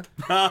Butler.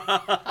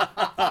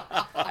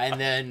 And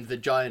then the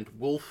giant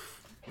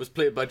wolf was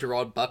played by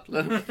Gerard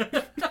Butler.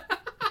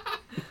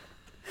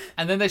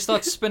 And then they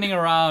start spinning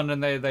around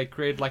and they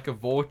create like a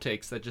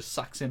vortex that just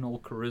sucks in all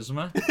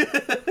charisma.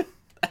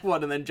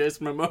 What, and then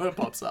Jason Momoa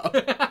pops out.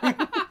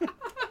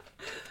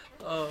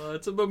 Oh,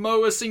 it's a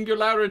Momoa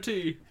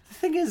singularity. The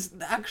thing is,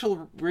 the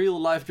actual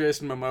real-life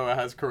Jason Momoa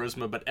has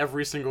charisma, but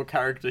every single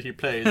character he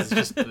plays is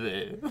just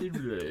there.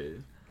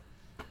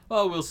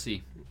 Well, we'll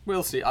see.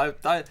 We'll see. I'm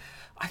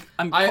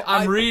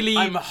hoping, really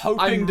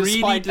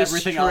despite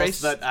everything else,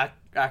 distressed. that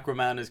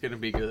Aquaman is going to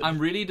be good. I'm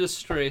really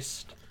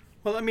distressed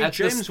Well, I mean, at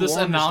James this Wan is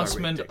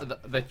announcement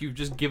directing. that you've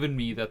just given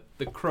me that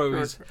the Crow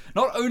is...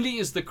 Not only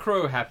is the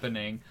Crow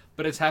happening,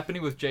 but it's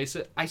happening with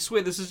Jason. I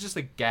swear this is just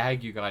a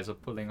gag you guys are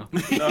pulling on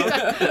me.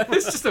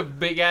 It's just a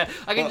big ad.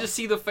 I can just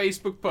see the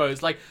Facebook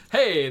post like,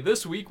 hey,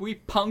 this week we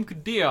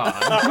punk Dion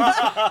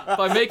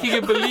by making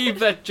him believe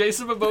that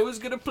Jason Momoa is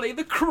going to play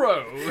the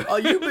Crow. Are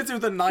you busy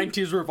with the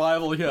 90s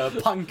revival here,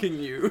 punking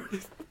you?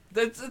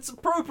 It's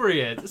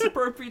appropriate. It's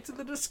appropriate to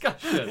the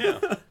discussion.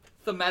 Yeah.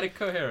 Thematic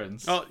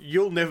coherence. Well,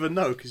 you'll never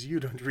know because you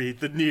don't read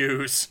the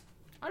news.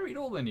 I read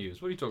all the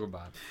news. What are you talking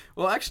about?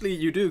 Well, actually,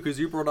 you do, because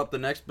you brought up the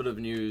next bit of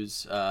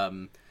news,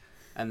 and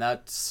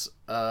that's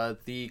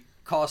the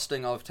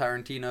casting of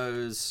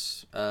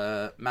Tarantino's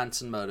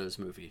Manson Murders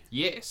movie.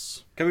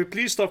 Yes. Can we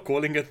please stop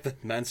calling it the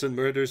Manson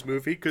Murders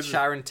movie? Because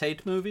Sharon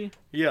Tate movie?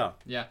 yeah.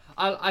 Yeah.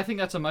 I think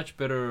that's a much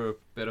better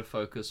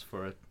focus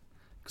for it.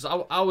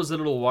 Because I was a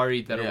little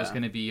worried that it was Yeah.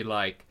 going to be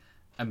like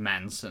a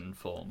Manson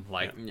film,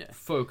 like Yeah.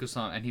 focus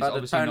on, and he's But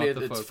obviously apparently not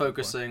the it's focal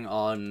focusing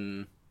on...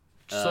 point.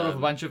 Sort of a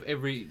bunch of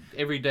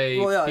everyday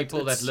Well, yeah, people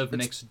that it's- live it's-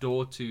 next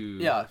door to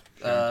Yeah,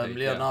 Sharon Tate,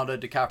 Leonardo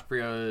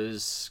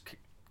DiCaprio's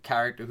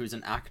character, who's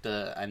an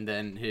actor, and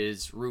then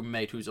his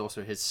roommate, who's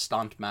also his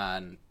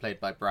stuntman,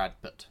 played by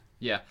Brad Pitt.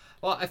 Yeah.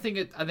 Well, I think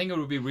it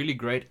would be really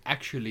great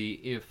actually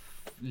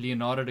if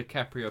Leonardo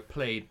DiCaprio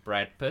played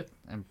Brad Pitt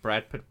and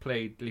Brad Pitt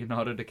played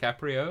Leonardo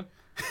DiCaprio.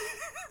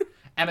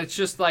 And it's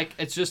just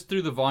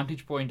through the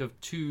vantage point of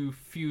two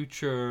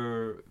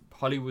future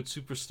Hollywood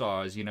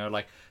superstars, you know,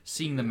 like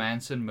seeing the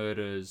Manson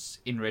murders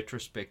in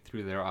retrospect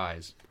through their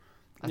eyes.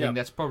 I think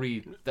that's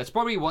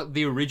probably what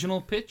the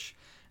original pitch,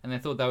 and they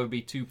thought that would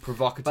be too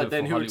provocative But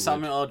then for who would Hollywood.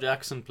 Samuel L.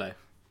 Jackson play?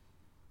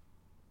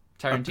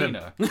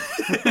 Tarantino.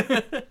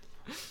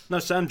 No,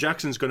 Sam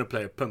Jackson's going to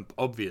play a pimp,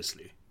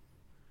 obviously.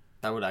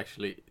 That would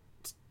actually...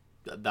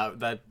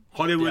 That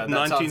Hollywood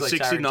yeah, that sounds like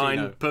 1969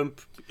 Tarantino.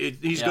 pimp.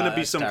 He's Yeah, going to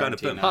be that's some kind of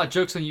pimp. Tarantino. Ah,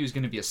 joke's on you, is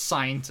going to be a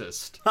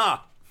scientist.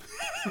 Ha!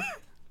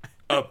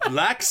 A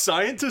black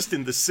scientist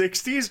in the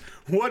 60s?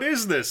 What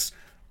is this?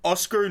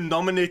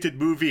 Oscar-nominated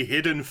movie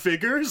Hidden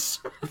Figures?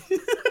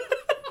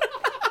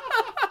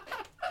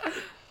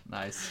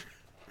 Nice.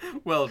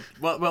 well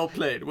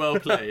played.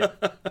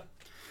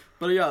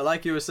 But yeah,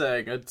 like you were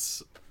saying,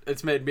 it's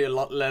made me a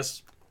lot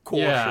less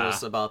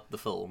cautious about the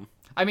film.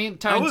 I mean, I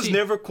Tarantino... was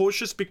never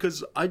cautious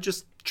because I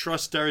just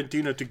trust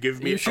Tarantino to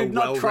give me You a should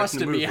not well-written trust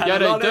him. movie. He had Yeah,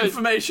 a lot don't- of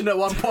information at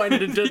one point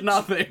and it did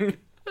nothing.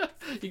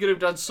 You could have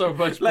done so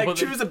much more Like, than...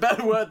 choose a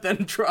better word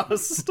than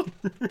trust.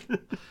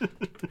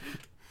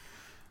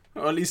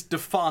 Or at least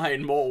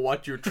define more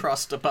what you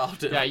trust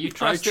about it. Yeah, you I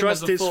trust him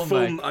trust as a his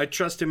filmmaker. I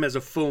trust him as a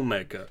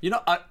filmmaker. You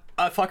know,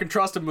 I fucking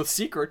trust him with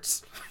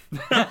secrets.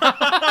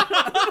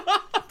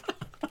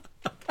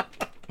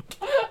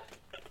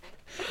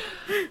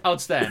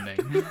 Outstanding.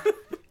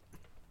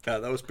 Yeah,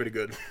 that was pretty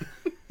good.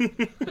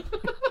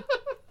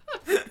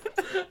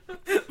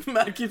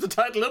 Man keeps a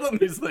tight lid on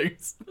these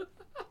things.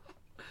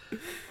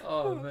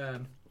 Oh,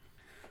 man.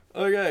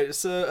 Okay,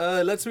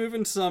 so let's move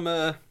into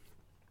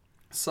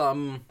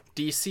some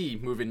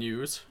DC movie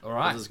news. All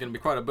right. There's going to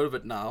be quite a bit of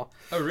it now.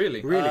 Oh,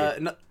 really?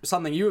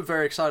 Something you were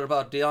very excited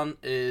about, Dion,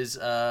 is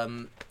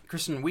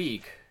Kristen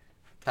Wiig,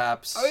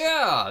 perhaps. Oh,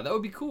 yeah. That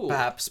would be cool.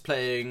 Perhaps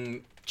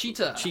playing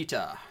Cheetah.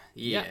 Cheetah.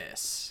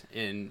 Yes,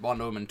 in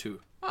Wonder Woman 2.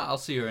 Ah, I'll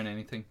see her in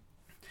anything.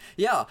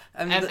 Yeah,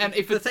 and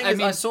if the it's- thing I is,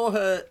 I mean- saw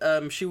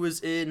her. She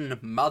was in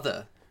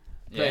Mother,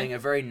 playing Yeah. a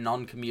very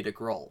non-comedic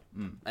role,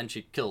 and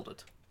she killed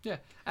it. Yeah,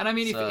 and I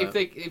mean, So- if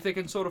they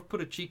can sort of put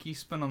a cheeky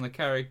spin on the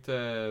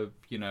character,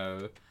 you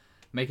know,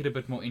 make it a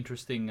bit more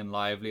interesting and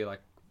lively,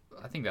 like,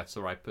 I think that's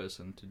the right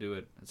person to do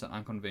it. It's an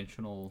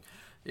unconventional...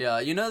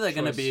 Yeah, you know, there are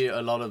going to choice. be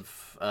a lot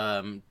of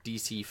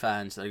DC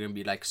fans that are going to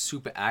be like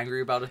super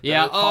angry about it.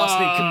 Yeah, They're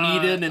casting a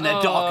comedian in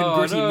their dark and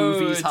gritty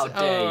movies. How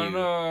dare you?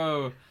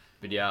 No.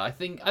 But yeah, I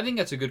think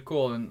that's a good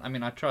call, and I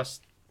mean, I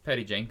trust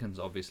Patty Jenkins,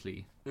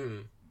 obviously.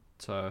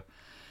 So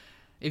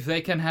if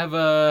they can have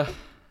a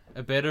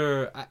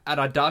better,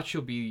 I doubt she'll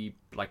be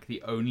like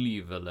the only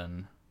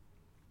villain.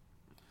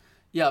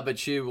 Yeah, but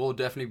she will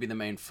definitely be the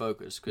main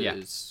focus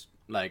because,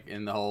 like,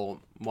 in the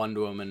whole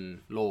Wonder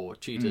Woman lore,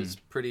 Cheetah's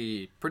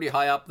pretty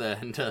high up there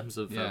in terms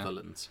of Yeah.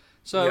 villains.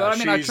 So Yeah, I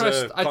mean, I she's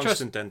trust, a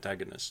constant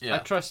antagonist. Yeah. I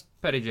trust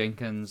Patty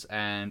Jenkins,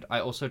 and I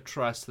also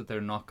trust that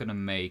they're not going to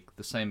make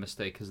the same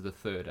mistake as the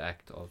third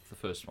act of the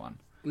first one.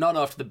 Not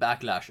after the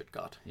backlash it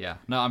got. Yeah,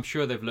 no, I'm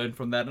sure they've learned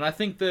from that, and I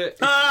think that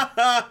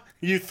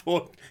You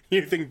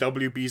think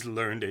WB's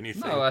learned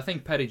anything? no, I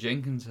think Patty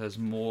Jenkins has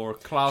more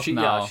clout Yeah,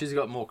 now. she's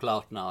got more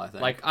clout now, I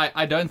think. Like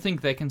I don't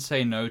think they can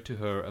say no to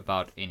her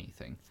about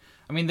anything.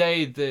 I mean,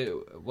 it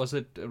was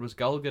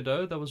Gal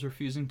Gadot that was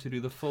refusing to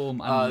do the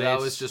film unless that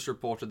was just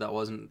reported. That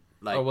wasn't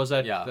like. or was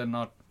that Yeah, they're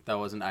not? that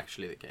wasn't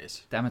actually the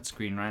case. Damn it,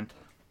 Screen Rant.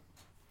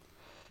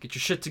 Get your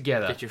shit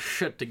together. Get your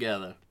shit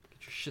together.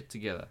 Get your shit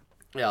together.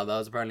 Yeah, that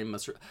was apparently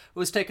it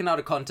was taken out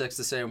of context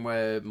the same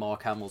way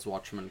Mark Hamill's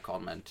Watchmen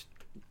comment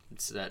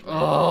said.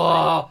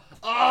 Oh!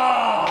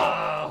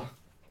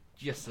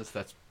 Yes,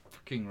 that's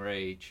fucking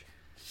rage.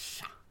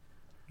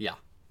 Yeah.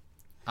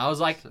 I was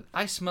like,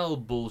 I smell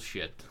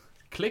bullshit.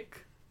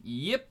 Click.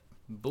 Yep.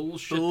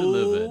 Bullshit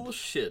delivered.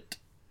 Bullshit.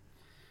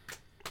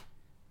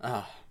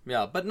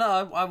 Yeah, but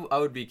no, I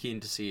would be keen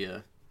to see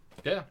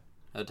Yeah.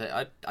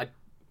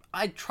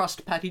 I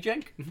trust Patty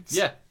Jenkins.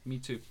 Yeah, me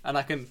too. And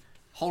I can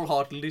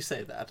wholeheartedly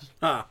say that.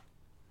 Ah,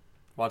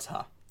 What's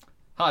her?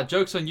 Ha,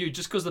 joke's on you.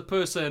 Just because the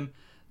person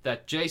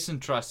that Jason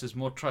trusts is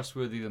more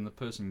trustworthy than the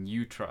person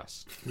you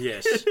trust.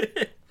 yes.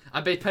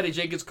 I bet Patty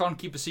Jenkins can't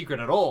keep a secret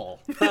at all.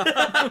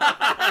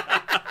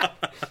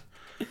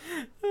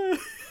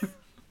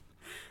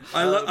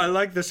 I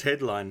like this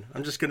headline.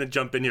 I'm just gonna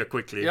jump in here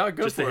quickly. Yeah,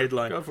 go just for the it.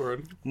 headline. Go for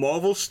it.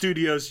 Marvel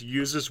Studios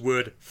uses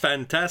word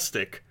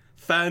fantastic.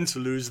 Fans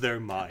lose their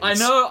minds. I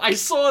know, I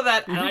saw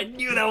that, and I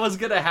knew that was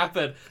gonna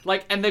happen.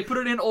 Like, and they put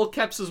it in all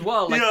caps as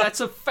well. Like, Yeah. that's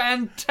a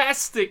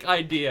fantastic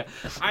idea.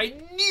 I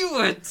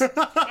knew it.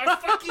 I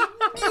fucking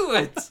knew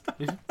it.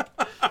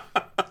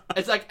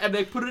 It's like, and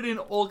they put it in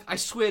all. I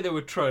swear they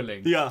were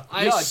trolling. Yeah.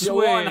 I Yeah,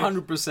 swear.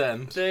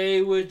 100%.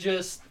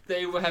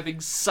 They were having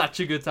such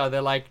a good time.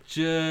 They're like,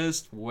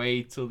 just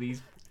wait till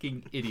these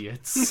fucking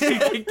idiots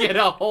can get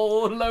a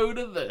whole load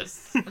of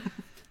this.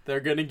 They're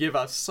gonna give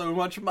us so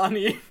much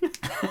money.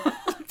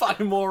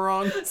 Fucking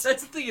morons. That's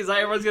the thing, is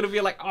everyone's gonna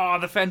be like, oh,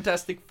 the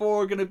Fantastic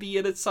Four are gonna be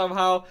in it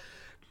somehow.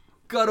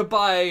 But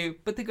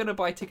they're gonna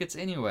buy tickets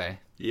anyway.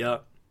 Yeah.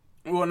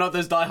 Well, not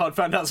those diehard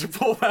Fantastic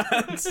Four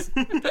fans.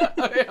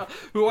 Yeah,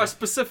 who are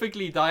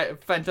specifically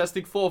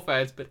Fantastic Four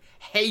fans, but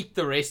hate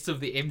the rest of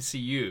the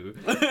MCU.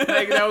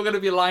 Like, they're all gonna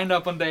be lined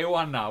up on day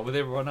one now with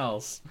everyone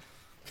else.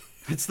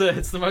 It's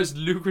the most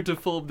lucrative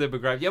film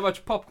demographic. Yeah, how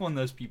much popcorn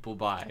those people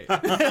buy.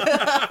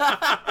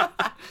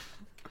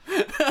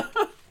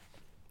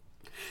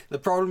 The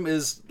problem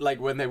is,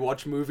 like, when they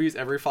watch movies,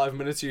 every 5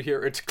 minutes you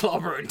hear it's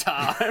clobbering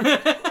time.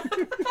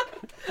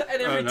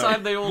 And every no.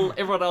 time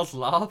everyone else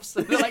laughs.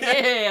 And they're like,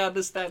 hey, I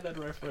understand that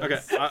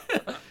reference. Okay,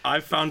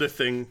 I found a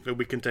thing that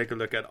we can take a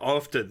look at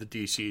after the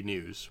DC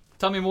news.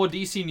 Tell me more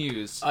DC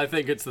news. I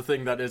think it's the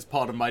thing that is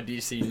part of my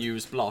DC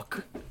news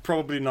block.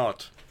 Probably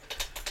not.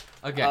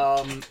 Okay.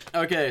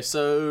 Okay,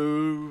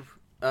 so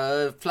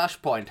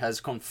Flashpoint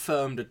has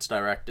confirmed its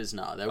directors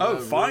now.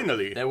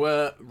 Finally. There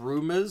were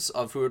rumors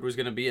of who it was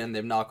going to be, and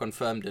they've now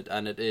confirmed it,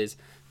 and it is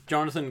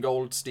Jonathan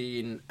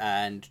Goldstein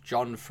and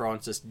John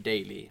Francis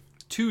Daly.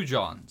 2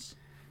 Johns.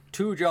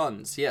 2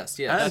 Johns, yes.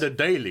 And a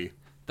daily.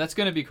 That's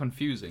going to be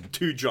confusing.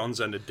 2 Johns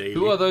and a daily.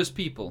 Who are those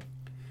people?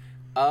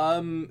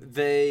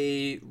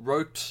 They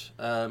wrote,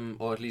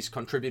 or at least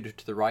contributed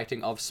to the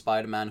writing of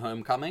Spider-Man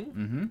Homecoming.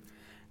 Mm-hmm.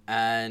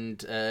 And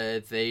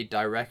they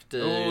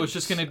directed. Oh, it's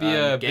just going to be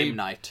a game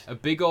night. A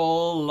big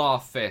ol'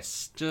 laugh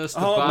fest. Just a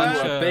Oh bunch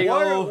man, of. big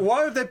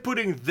why are they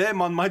putting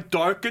them on my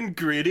dark and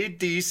gritty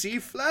DC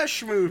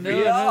Flash movie? No,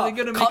 no, they're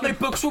gonna make comic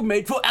books were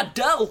made for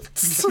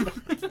adults.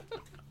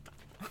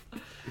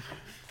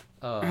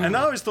 And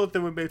I always thought they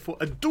were made for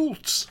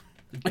adults.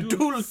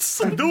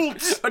 Adults.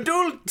 Adults.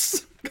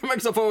 Adults.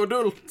 Comics are for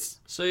adults.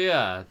 So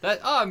yeah,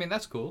 I mean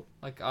that's cool.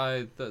 Like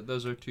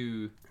those are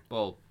 2.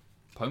 Well,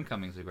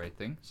 Homecoming's a great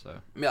thing. So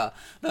Yeah.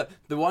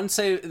 The one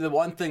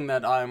thing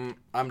that I'm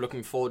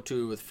looking forward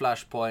to with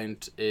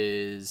Flashpoint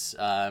is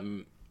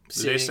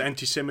Less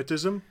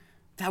anti-Semitism.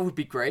 that would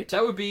be great.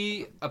 that would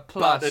be a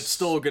plus. But it's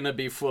still gonna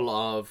be full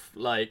of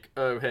like,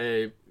 oh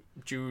hey,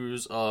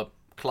 Jews are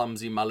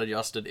clumsy,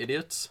 maladjusted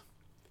idiots.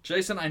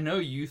 Jason, I know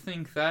you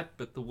think that,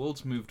 but the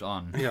world's moved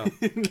on. Yeah.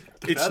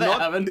 It's No, they not.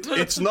 haven't.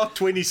 It's not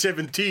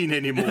 2017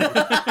 anymore.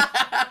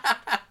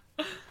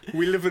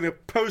 We live in a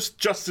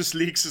post-Justice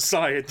League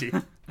society.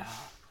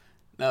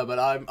 No, but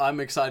I'm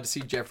excited to see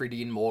Jeffrey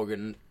Dean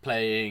Morgan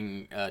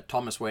playing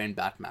Thomas Wayne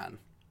Batman.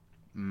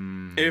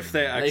 If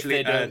they actually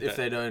If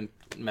they don't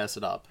mess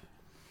it up.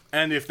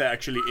 and if they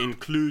actually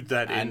include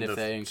that And in if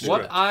the they include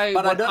What it. I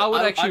But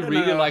would actually don't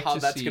really know like how to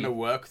that's see. gonna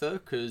work though,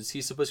 because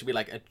he's supposed to be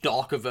like a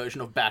darker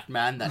version of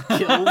Batman that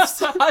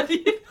kills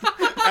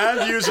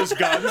and uses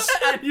guns.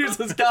 and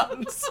uses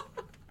guns.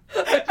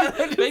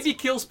 Maybe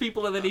kills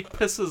people and then he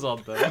pisses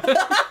on them.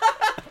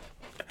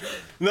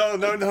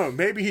 No.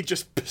 Maybe he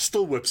just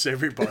pistol whips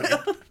everybody.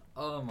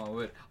 Oh my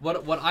word!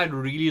 What I'd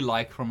really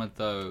like from it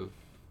though,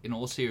 in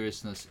all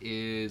seriousness,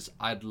 is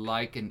I'd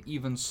like an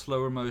even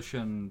slower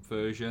motion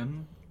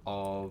version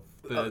of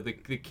the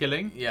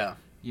killing. Yeah.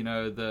 You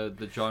know, the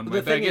John the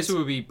Wayne. But I thing guess is- it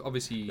would be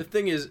obviously. The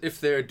thing is, if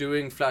they're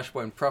doing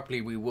Flashpoint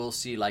properly, we will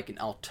see like an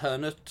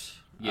alternate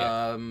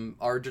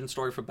origin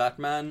story for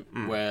Batman,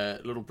 where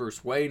little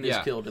Bruce Wayne is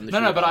killed in the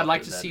No, but I'd shootout,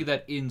 like to and see then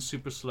that in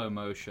super slow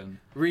motion.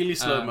 really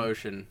slow um,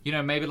 motion. You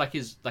know, maybe like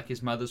his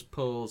mother's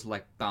pills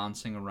like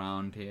bouncing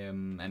around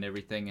him and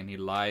everything, and he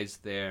lies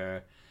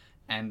there,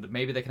 and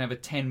maybe they can have a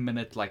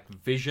 10-minute like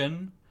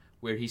vision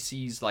where he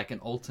sees like an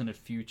alternate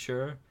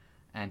future,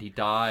 and he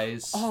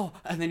dies. Oh,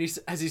 and then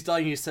as he's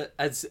dying, he says,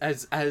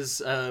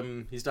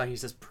 he's dying, he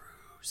says,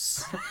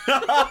 Bruce.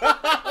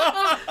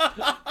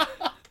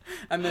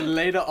 And then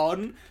later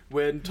on,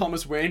 when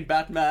Thomas Wayne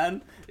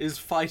Batman is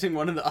fighting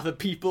one of the other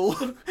people,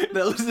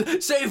 they'll say,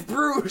 save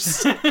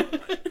Bruce.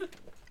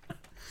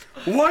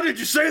 Why did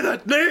you say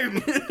that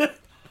name?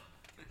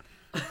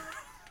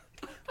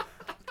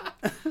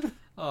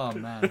 Oh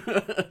man.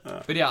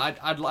 But yeah,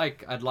 I'd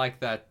like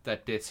that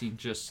death scene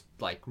just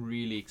like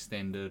really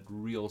extended,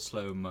 real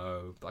slow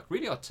mo, like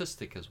really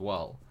artistic as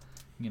well.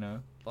 You know,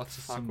 lots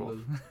of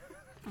symbolism.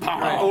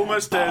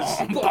 Almost as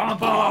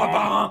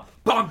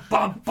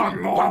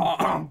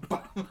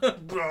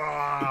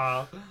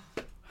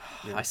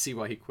I see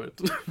why he quit.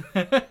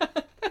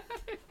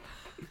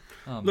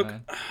 Oh Look,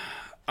 man.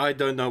 I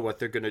don't know what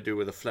they're gonna do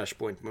with a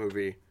Flashpoint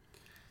movie.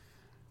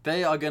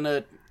 They are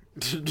gonna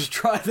to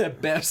try their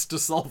best to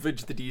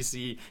salvage the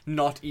DC,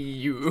 not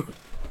EU.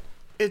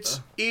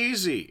 It's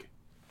easy.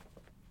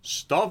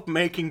 Stop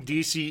making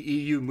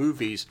DCEU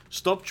movies.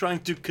 Stop trying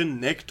to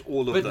connect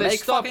all of But them. they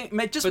Make stop, fucking-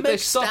 make- just but make they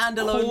stop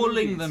standalone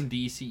calling movies. them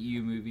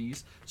DCU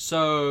movies,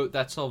 so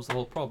that solves the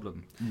whole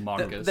problem.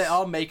 Marcus. They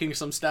are making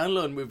some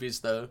standalone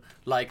movies though,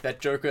 like that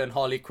Joker and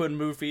Harley Quinn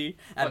movie,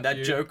 and Fuck that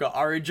you. Joker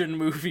origin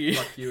movie.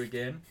 Fuck you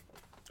again.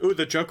 Ooh,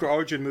 the Joker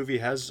origin movie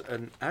has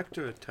an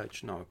actor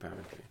attached now,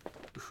 apparently.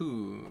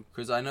 Who?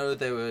 Because I know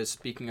they were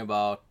speaking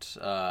about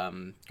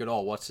good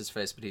old what's his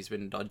face, but he's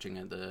been dodging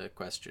at the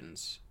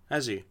questions.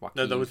 Has he?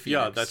 Joaquin That was,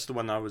 yeah, Phoenix. that's the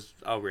one I read.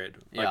 Like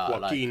Yeah,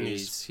 Joaquin like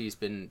is. he's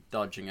been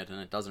dodging it,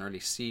 and it doesn't really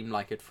seem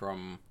like it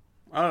from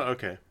Oh,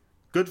 okay.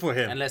 Good for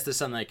him. unless there's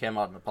something that came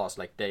out in the past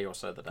like day or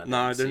so that I No,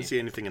 I didn't didn't see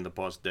anything in the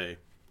past day.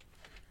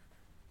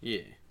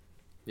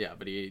 Yeah,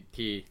 but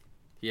he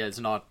has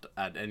not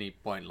at any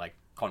point like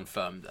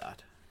confirmed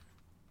that.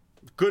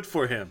 Good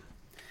for him.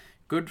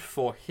 Good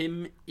for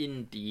him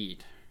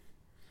indeed.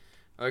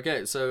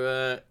 Okay,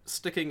 so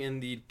sticking in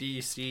the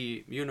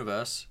DC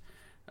universe,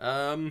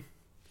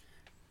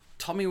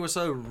 Tommy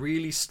Wiseau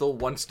really still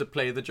wants to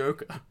play the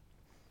Joker.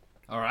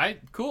 All right,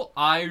 cool.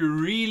 I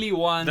really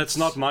want. That's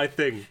not my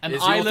thing. an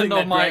Is your island thing of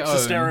that my Greg own.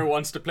 Sestero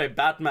wants to play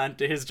Batman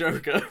to his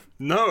Joker?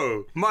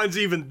 No, mine's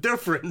even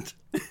different.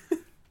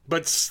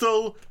 But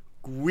still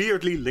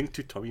weirdly linked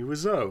to Tommy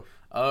Wiseau.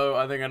 Oh,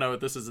 I think I know what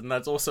this is, and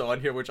that's also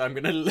on here, which I'm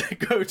going to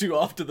go to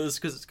after this,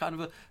 because it's kind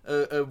of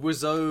a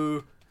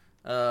Wiseau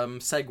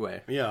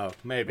segue. Yeah,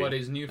 maybe. What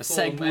his new A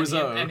film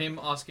Seguizo. and him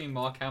asking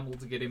Mark Hamill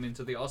to get him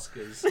into the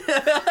Oscars.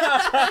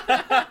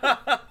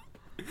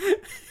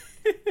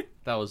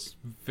 That was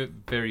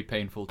very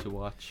painful to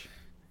watch.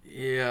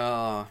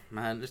 Yeah,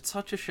 man, it's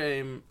such a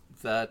shame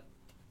that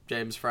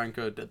James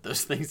Franco did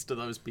those things to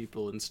those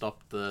people and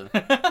stopped the...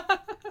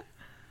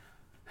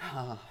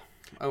 Oh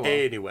well.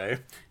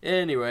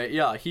 Anyway,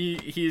 Yeah,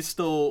 he's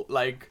still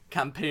like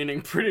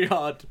campaigning pretty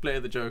hard to play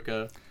the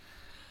Joker.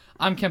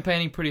 I'm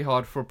campaigning pretty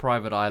hard for a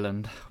private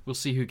island. We'll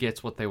see who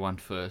gets what they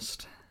want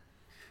first.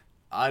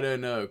 I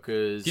don't know,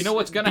 because You know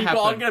what's gonna people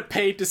happen? aren't gonna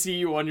pay to see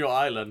you on your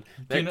island.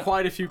 There are know-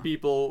 quite a few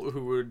people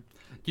who would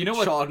You know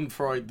what?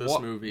 Schadenfreude this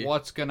movie.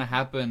 What's gonna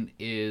happen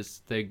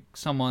is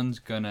someone's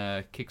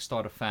gonna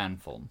kickstart a fan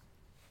film,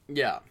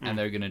 Yeah, and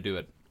they're gonna do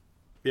it.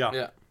 yeah.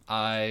 yeah.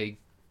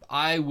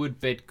 I would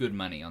bet good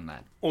money on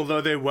that. Although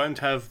they won't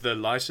have the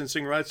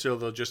licensing rights, so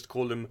they'll just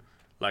call him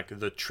like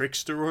the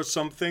Trickster or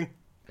something.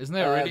 Isn't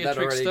there already a that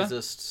trickster? already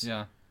exists.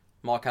 Yeah.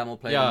 Mark Hamill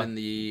played Yeah. him in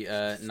the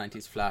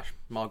 90s Flash.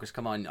 Marcus,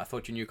 come on, I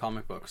thought you knew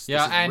comic books. Yeah,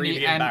 This is and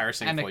really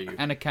embarrassing for you.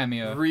 and a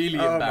cameo. Really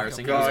Oh my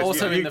embarrassing. He God, was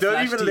also you in the don't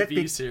Flash even TV let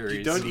me, series.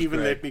 You don't even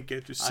Great. let me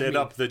get to set mean-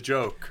 up the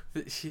joke.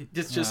 It's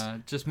just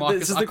Just Marcus.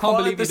 this is I the can't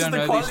believe you this don't is know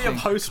the these quality of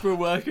things. host we're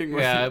working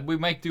with. Yeah, we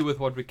make do with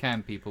what we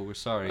can, people. We're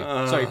sorry.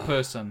 Sorry,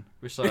 person.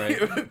 We're sorry.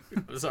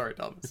 Sorry,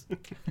 Thomas.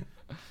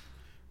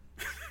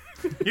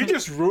 You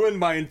just ruined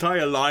my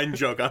entire line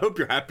joke. I hope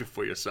you're happy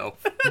for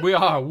yourself. We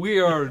are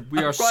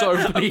so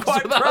I'm pleased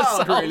quite with proud,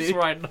 ourselves really.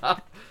 right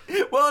now.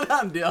 Well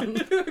done, Dion.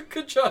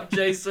 Good job,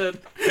 Jason.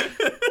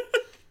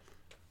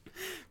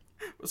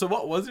 So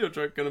what was your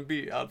joke going to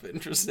be out of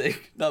interesting,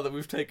 now that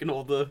we've taken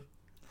all the...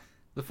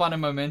 The fun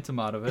and momentum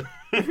out of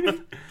it.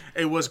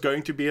 It was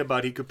going to be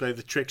about he could play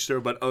the Trickster,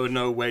 but oh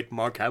no, wait,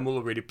 Mark Hamill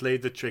already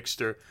played the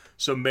Trickster,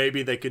 so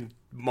maybe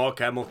Mark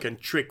Hamill can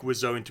trick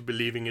Wiseau into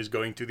believing he's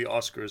going to the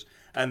Oscars,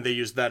 and they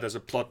use that as a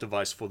plot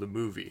device for the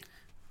movie.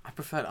 I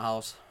preferred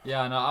ours.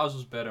 Yeah, no, ours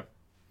was better.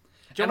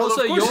 And Well, of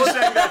also course yours. you're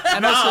saying that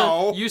And now.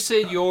 also, you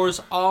said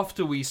yours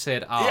after we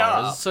said ours.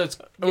 Yeah. So it's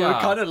We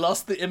kind yeah. of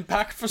lost the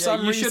impact for Yeah,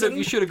 some reason.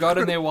 you should have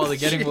gotten there while the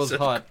getting was Jesus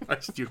hot.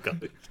 Christ, you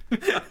guys.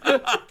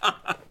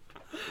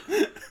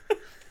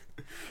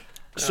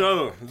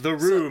 So, The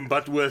Room,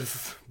 but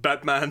with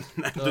Batman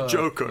and the Oh,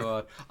 Joker.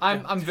 God.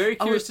 I'm very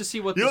curious to see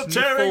what You're this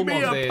new tearing film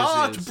me of theirs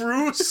apart, is.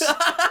 Bruce!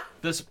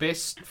 This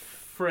Best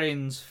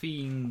Friends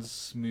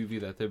Fiends movie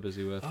that they're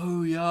busy with.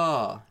 Oh,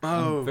 yeah.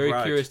 I'm very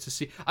right. curious to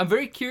see. I'm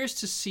very curious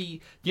to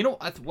see. You know,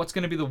 what's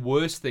going to be the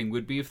worst thing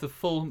would be if the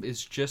film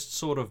is just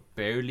sort of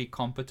barely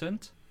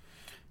competent.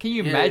 Can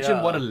you imagine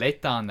yeah. what a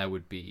letdown that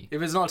would be?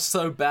 If it's not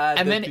so bad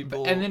And that then,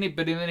 people... and then,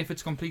 if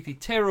it's completely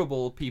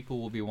terrible, people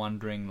will be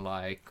wondering,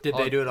 like, Did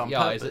they do it on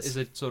purpose? Is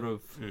it sort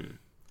of,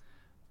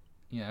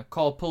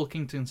 Carl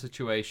Pilkington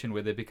situation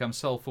where they become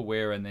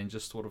self-aware and then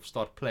just sort of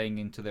start playing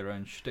into their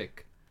own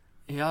shtick?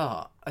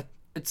 Yeah.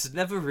 It's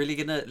never really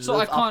going to So I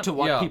live up can't- to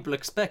what yeah. people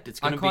expect.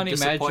 It's going to can't be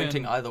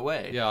disappointing imagine- either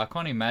way. Yeah, I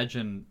can't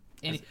imagine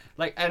any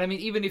and I mean,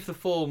 even if the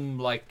film,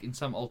 like in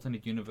some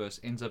alternate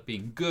universe, ends up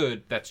being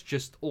good, that's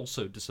just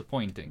also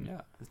disappointing.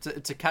 Yeah.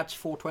 It's a catch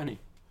 420,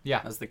 Yeah,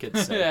 as the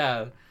kids say.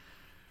 yeah.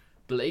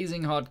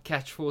 Blazing hot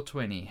catch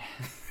 420.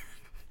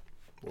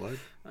 What?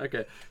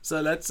 Okay,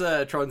 so let's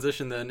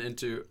transition then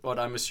into what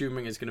I'm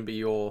assuming is going to be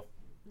your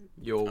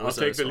I'll Wiseau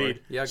take the story. lead.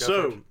 Yeah, go for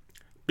so, it.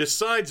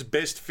 besides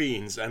Best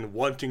Fiends and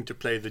wanting to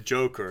play the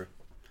Joker,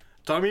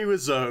 Tommy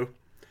Wiseau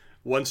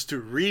wants to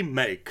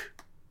remake,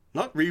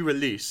 not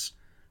re-release,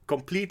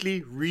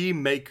 completely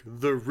remake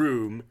The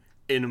Room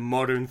in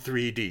modern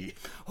 3D.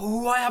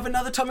 Oh, I have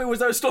another Tommy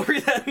Wiseau story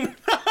then.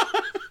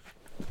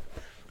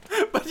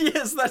 But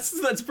yes,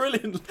 that's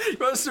brilliant. He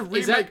wants to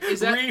remake,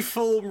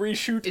 refilm,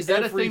 reshoot. Is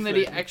that everything. a thing that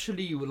he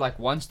actually like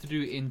wants to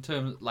do in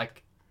terms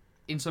like,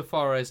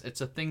 insofar as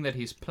it's a thing that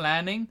he's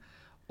planning,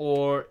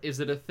 or is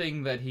it a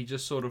thing that he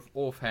just sort of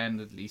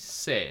offhandedly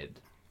said?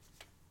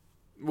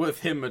 With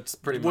him, it's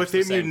pretty much With the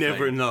him, you same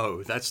never thing.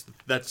 know. That's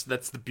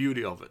the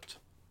beauty of it.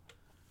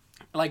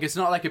 Like, it's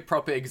not like a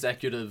proper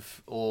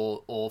executive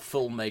or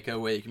filmmaker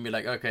where you can be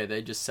like, okay,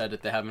 they just said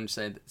it. They haven't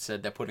said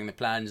they're putting the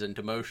plans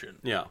into motion.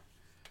 Yeah.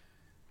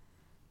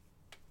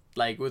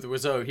 Like, with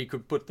Wiseau, he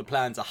could put the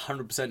plans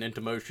 100% into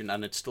motion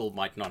and it still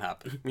might not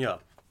happen. Yeah.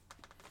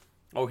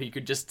 Or he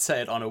could just say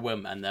it on a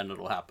whim and then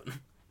it'll happen.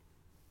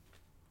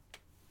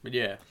 But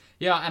yeah.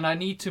 Yeah, and I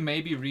need to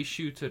maybe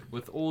reshoot it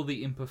with all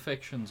the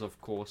imperfections, of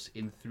course,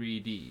 in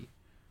 3D.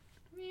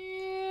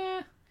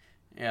 Yeah.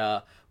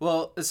 Yeah.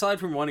 Well, aside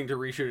from wanting to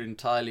reshoot it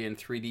entirely in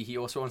 3D, he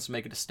also wants to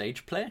make it a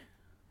stage play.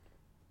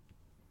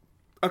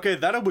 Okay,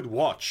 that I would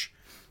watch.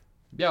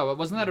 Yeah, well,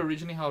 wasn't that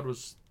originally how it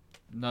was?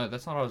 No,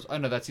 that's not how it was. Oh,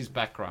 no, that's his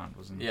background,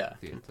 wasn't it? Yeah.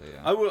 Theater,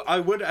 yeah. I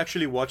would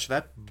actually watch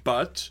that,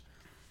 but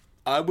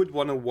I would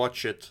want to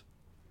watch it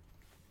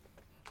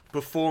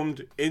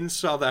performed in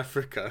South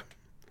Africa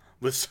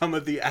with some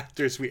of the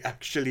actors we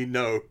actually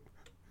know.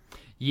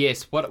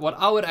 Yes, what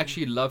I would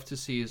actually love to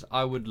see is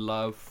I would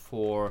love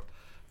for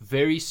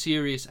very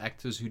serious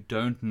actors who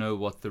don't know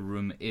what The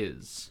Room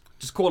is.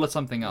 Just call it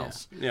something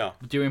else. Yeah.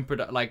 Doing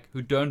like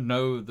who don't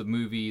know the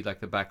movie, like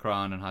the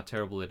background and how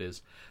terrible it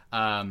is.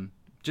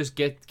 Just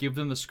give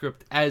them the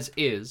script as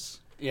is.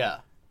 Yeah.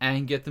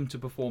 And get them to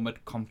perform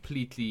it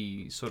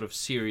completely, sort of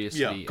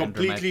seriously. Yeah, and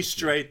completely dramatically.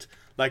 straight.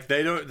 Like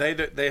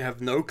they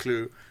have no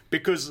clue,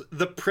 because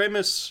the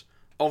premise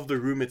of The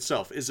Room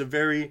itself is a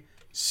very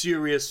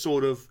serious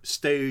sort of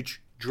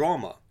stage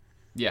drama.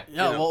 Yeah.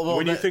 Yeah, You know, well,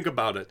 when you think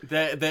about it.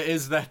 there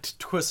is that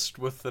twist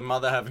with the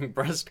mother having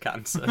breast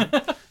cancer.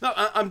 No,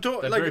 I'm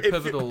talking They're like very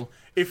pivotal.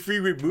 if we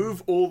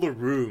remove all the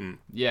roomness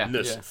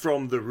Yeah.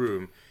 from The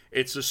Room,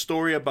 it's a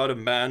story about a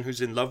man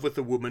who's in love with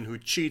a woman who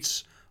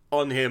cheats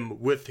on him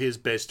with his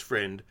best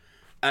friend,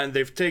 and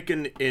they've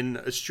taken in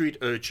a street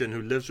urchin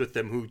who lives with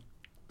them who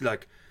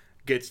like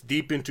gets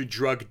deep into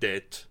drug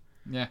debt.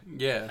 Yeah.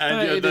 Yeah.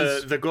 And it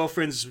is. the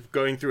girlfriend's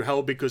going through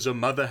hell because her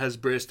mother has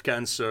breast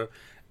cancer,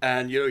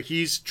 and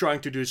he's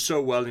trying to do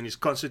so well, and he's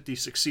constantly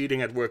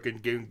succeeding at work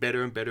and getting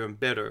better and better and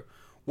better,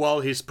 while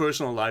his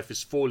personal life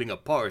is falling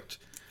apart.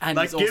 And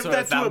Like, he's give also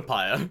that a to a-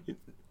 vampire.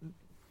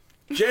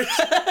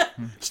 Just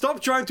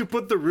stop trying to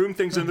put the room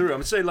things in the room.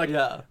 I'm saying, like,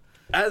 Yeah.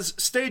 as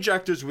stage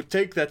actors would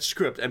take that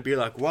script and be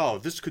like, wow,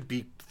 this could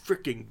be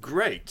freaking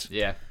great.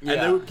 Yeah. And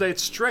Yeah. they would play it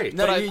straight.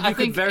 No, But you I could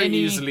think very any-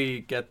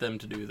 easily get them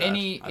to do that.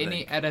 Any I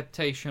think.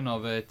 adaptation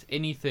of it,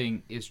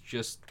 anything is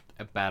just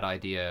a bad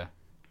idea.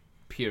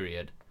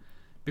 Period.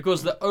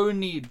 Because the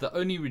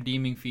only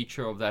redeeming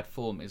feature of that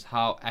film is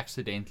how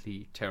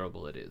accidentally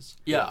terrible it is.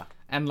 Yeah.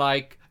 And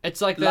like it's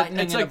like that Lightning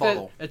it's in a like that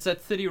bottle. it's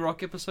that 30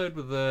 Rock episode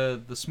with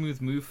the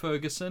Smooth Move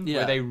Ferguson Yeah.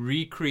 where they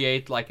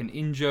recreate like an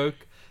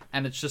in-joke,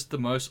 and it's just the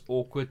most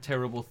awkward,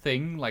 terrible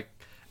thing. Like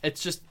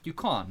it's just you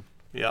can't.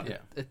 Yeah. Yeah.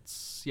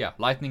 It's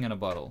lightning in a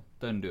bottle.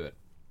 Don't do it.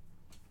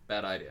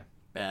 Bad idea.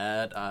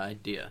 Bad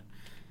idea.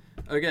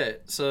 Okay,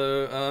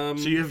 so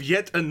So you have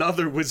yet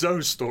another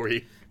Wiseau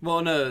story.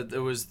 well, no,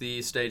 there was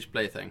the stage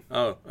play thing.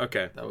 Oh,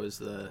 okay. That was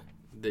the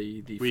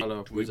We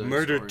fellow Wiseau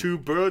murdered story. two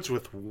birds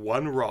with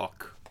one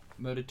rock.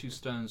 Murder two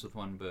stones with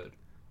one bird.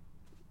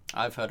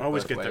 I've heard I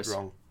always both get ways. that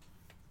wrong.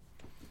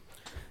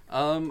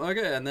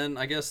 Okay, and then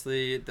I guess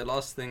the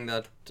last thing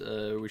that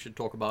we should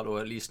talk about, or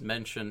at least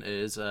mention,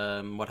 is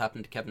what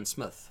happened to Kevin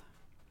Smith.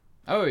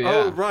 Oh yeah.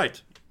 Oh,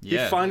 right.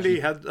 Yeah. He finally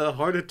had a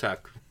heart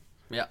attack.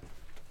 Yeah,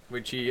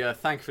 which he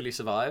thankfully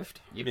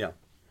survived. Yep. Yeah.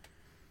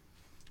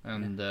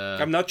 And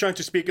I'm not trying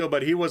to speak ill,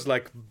 but he was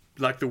like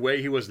the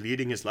way he was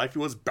leading his life, he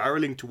was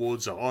barreling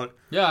towards a heart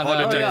yeah, heart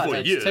no, attack yeah, for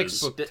that's years.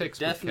 textbook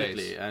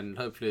Definitely, case. and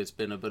hopefully it's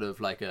been a bit of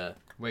like a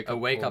Wake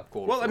wake-up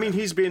call. Well, for I mean, him.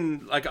 he's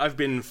been like, I've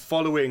been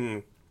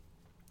following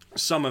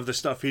some of the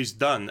stuff he's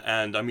done,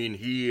 and I mean,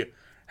 he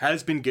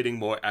has been getting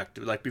more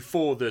active. Like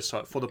before this,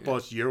 for the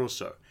past year or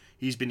so,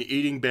 he's been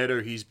eating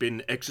better. He's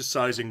been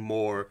exercising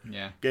more.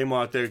 Yeah. Getting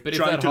more out there, But if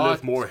trying that to heart,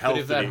 live more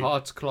healthily. But if that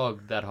heart's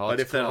clogged, that heart's But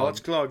if that heart's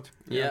clogged,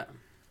 Yeah.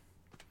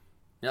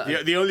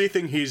 the only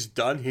thing he's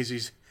done is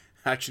he's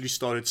actually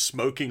started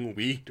smoking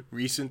weed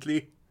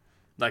recently,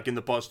 like in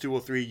the past 2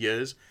 or 3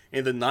 years.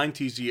 In the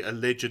 90s, he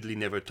allegedly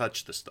never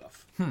touched the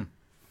stuff.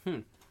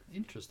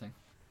 Interesting.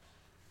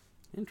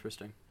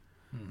 Interesting.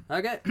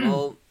 Okay,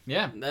 well,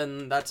 Yeah.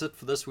 then that's it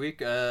for this week.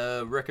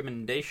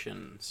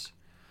 Recommendations.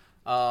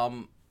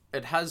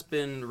 It has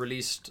been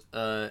released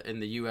in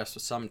the US for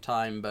some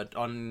time, but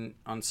on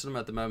cinema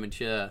at the moment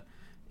here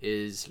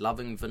is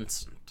Loving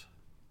Vincent.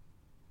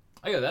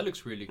 Oh yeah, that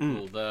looks really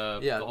cool.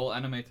 Yeah. The whole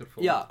animated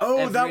film. Yeah.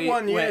 Oh, that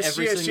one, where yes,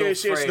 every yes, single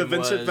yes, yes, the frame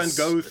Vincent van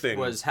Gogh thing.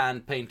 was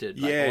hand painted,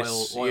 like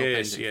Yes, oil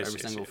yes, painting yes, for every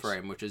yes, single yes.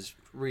 frame, which is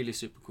really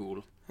super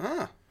cool.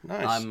 Ah,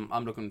 nice.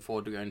 I'm looking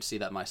forward to going to see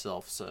that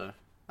myself, so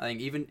I think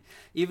even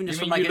You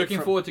just mean from you're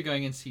looking forward to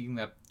going and seeing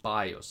that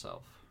by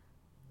yourself?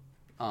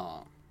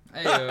 Oh.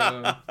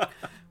 Hey,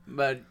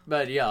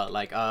 But yeah,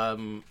 like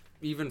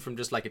even from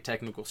just like a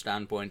technical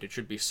standpoint, it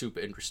should be super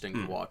interesting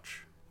to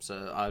watch.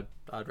 So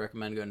I'd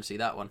recommend going to see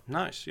that one.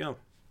 Nice, yeah.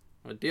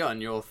 Well, Dion,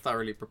 your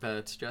thoroughly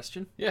prepared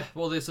suggestion. yeah,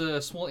 well, there's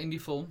a small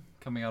indie film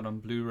coming out on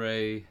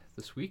Blu-ray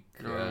this week.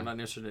 No, we're not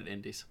interested in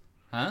indies.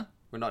 Huh?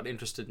 We're not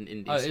interested in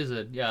indies. Oh, is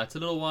it? Yeah, it's a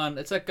little one.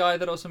 It's that guy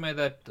that also made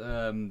that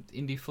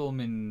indie film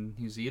in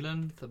New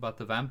Zealand about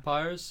the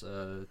vampires.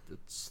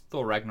 It's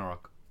Thor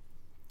Ragnarok.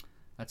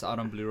 That's out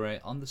on Blu-ray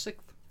on the 6th.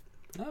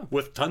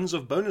 With tons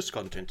of bonus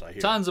content, I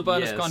hear. Tons of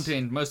bonus Yes.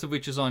 content, most of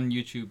which is on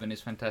YouTube and is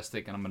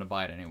fantastic, and I'm going to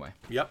buy it anyway.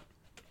 Yep.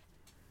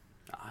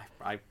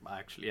 I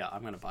actually, yeah,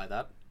 I'm gonna buy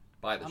that.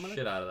 Buy the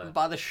shit out of that.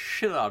 Buy the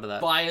shit out of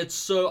that. Buy it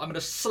so I'm going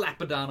to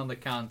slap it down on the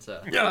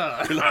counter.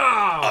 Yeah.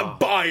 I'm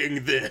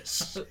buying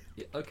this.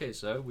 Yeah, okay,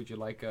 sir, would you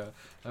like a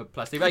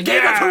plastic bag?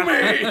 Give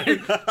it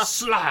to me!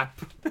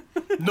 Slap!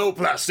 No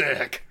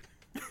plastic.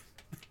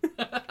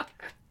 I'm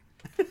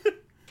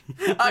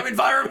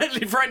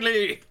environmentally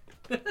friendly.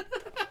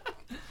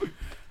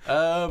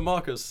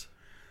 Marcus.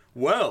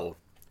 Well,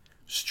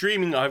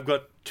 streaming, I've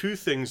got two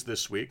things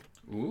this week.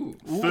 Ooh.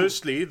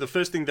 Firstly, the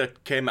first thing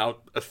that came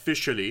out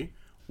officially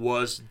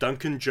was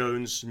Duncan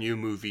Jones' new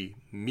movie,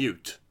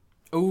 Mute.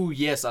 Oh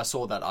yes, I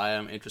saw that. I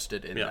am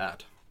interested in Yeah.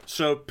 that.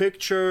 So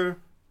picture,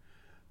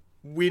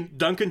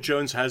 Duncan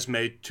Jones has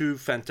made two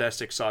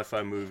fantastic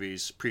sci-fi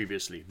movies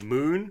previously,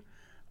 Moon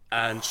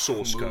and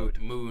Source Code.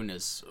 Moon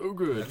is so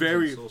good.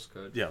 Very, Source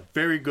Code. yeah,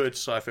 very good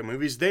sci-fi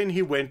movies. Then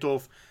he went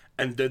off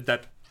and did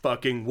that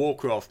fucking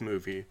Warcraft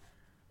movie.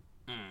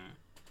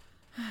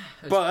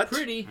 But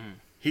Pretty.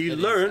 he It is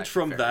learned actually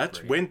from very that,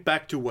 pretty. went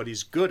back to what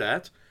he's good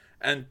at,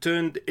 and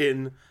turned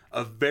in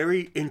a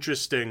very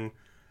interesting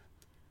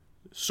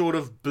sort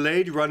of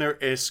Blade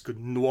Runner-esque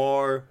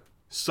noir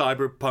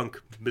cyberpunk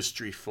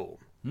mystery film.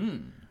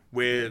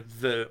 Where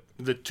the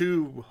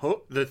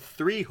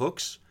three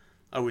hooks,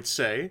 I would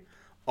say,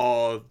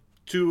 are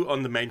two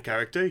on the main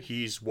character.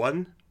 He's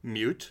one,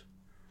 mute,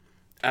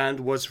 and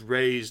was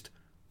raised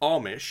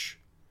Amish,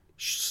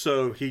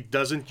 so he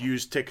doesn't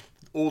use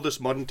all this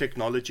modern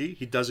technology.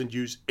 He doesn't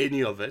use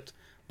any of it,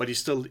 but he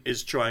still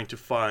is trying to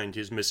find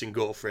his missing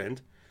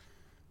girlfriend.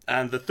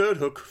 And the third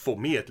hook, for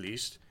me at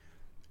least,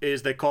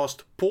 is they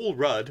cast Paul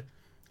Rudd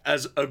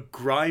as a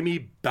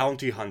grimy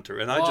bounty hunter,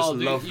 and I just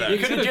dude, love that. you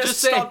could've could've just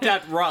said- stopped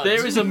at Rudd.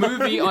 There is a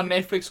movie on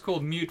Netflix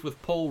called Mute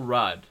with Paul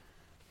Rudd.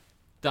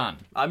 Done.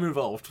 I'm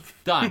involved.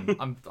 Done.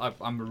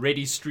 I'm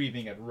ready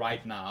streaming it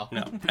right now.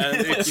 No, and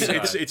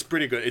it's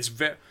pretty good. It's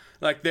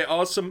like there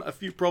are a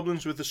few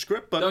problems with the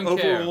script, but Don't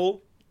care.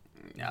 overall,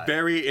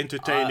 very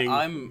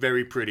entertaining,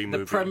 very pretty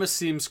movie. The premise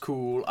seems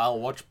cool.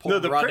 I'll watch Paul No,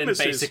 the Rudd in premise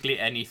is- basically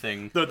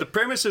anything. the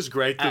premise is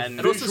great. The And-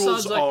 It also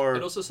sounds visuals like are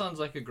it also sounds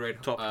like a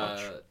great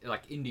top-notch.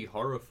 like indie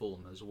horror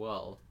film as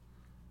well.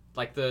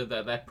 Like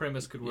that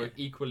premise could work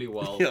equally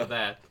well Yeah. for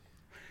that.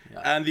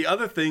 And the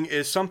other thing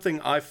is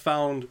something I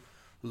found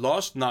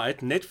last night.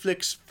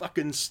 Netflix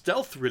fucking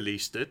stealth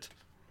released it.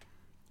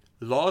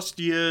 Last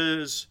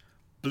year's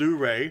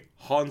Blu-ray,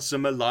 Hans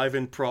Zimmer Live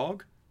in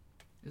Prague,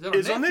 Is that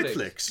is on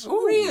Netflix.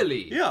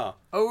 Really? Yeah.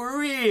 Oh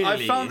really?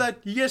 I found that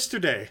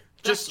yesterday.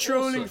 Just That's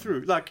trolling awesome.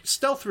 through. Like,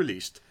 stealth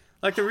released.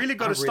 Like, they really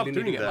got I to stop really need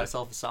to doing get that.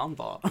 myself a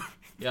soundbar.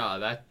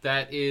 Yeah,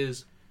 that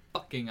is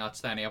fucking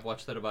outstanding. I've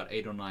watched that about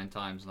 8 or 9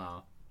 times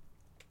now.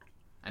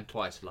 And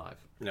twice live.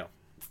 No.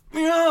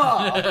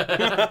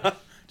 yeah.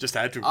 Just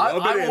had to I,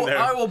 rub I it in will, there.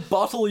 I will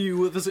bottle you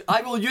with this.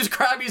 I will use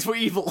Krabbies for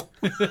evil.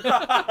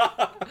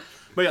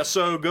 But yeah,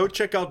 so go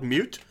check out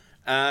Mute.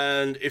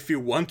 And if you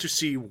want to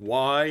see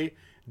why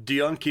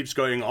Dion keeps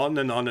going on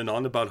and on and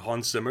on about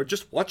Hans Zimmer,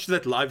 just watch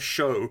that live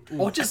show.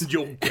 Or just- and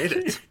you'll get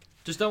it.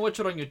 Just don't watch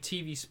it on your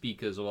TV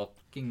speakers or I'll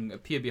fucking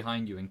appear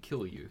behind you and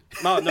kill you.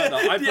 No. I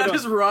put Yeah, on-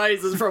 just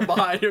rises from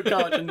behind your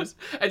couch and just.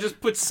 I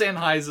just put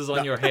Sennheisers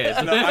on your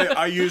head. No,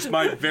 I use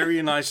my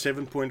very nice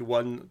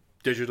 7.1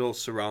 digital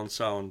surround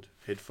sound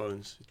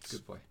headphones.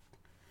 Good boy.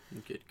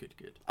 Good.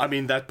 I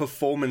mean, that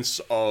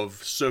performance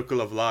of Circle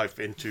of Life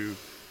into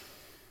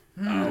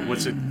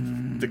what's it?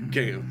 The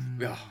game.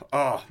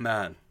 Oh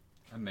man.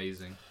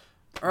 Amazing.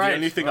 All right. The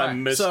only thing I right.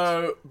 missed.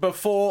 So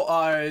before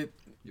I.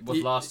 It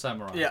was Last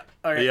Samurai. Yeah.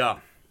 Okay. yeah.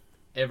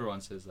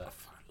 Everyone says that.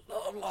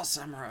 Love Last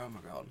Samurai. Oh my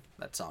god,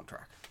 that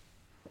soundtrack.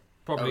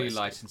 Probably OST.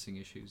 licensing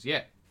issues.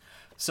 Yeah.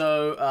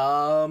 So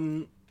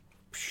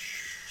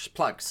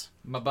plugs.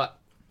 My butt.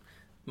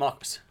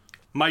 Marcus.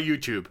 My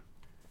YouTube.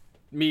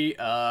 Me.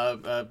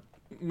 My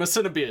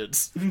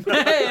CineBeards.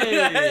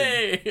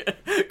 Hey!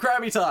 Hey!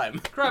 Krabby time.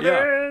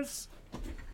 Krabbies!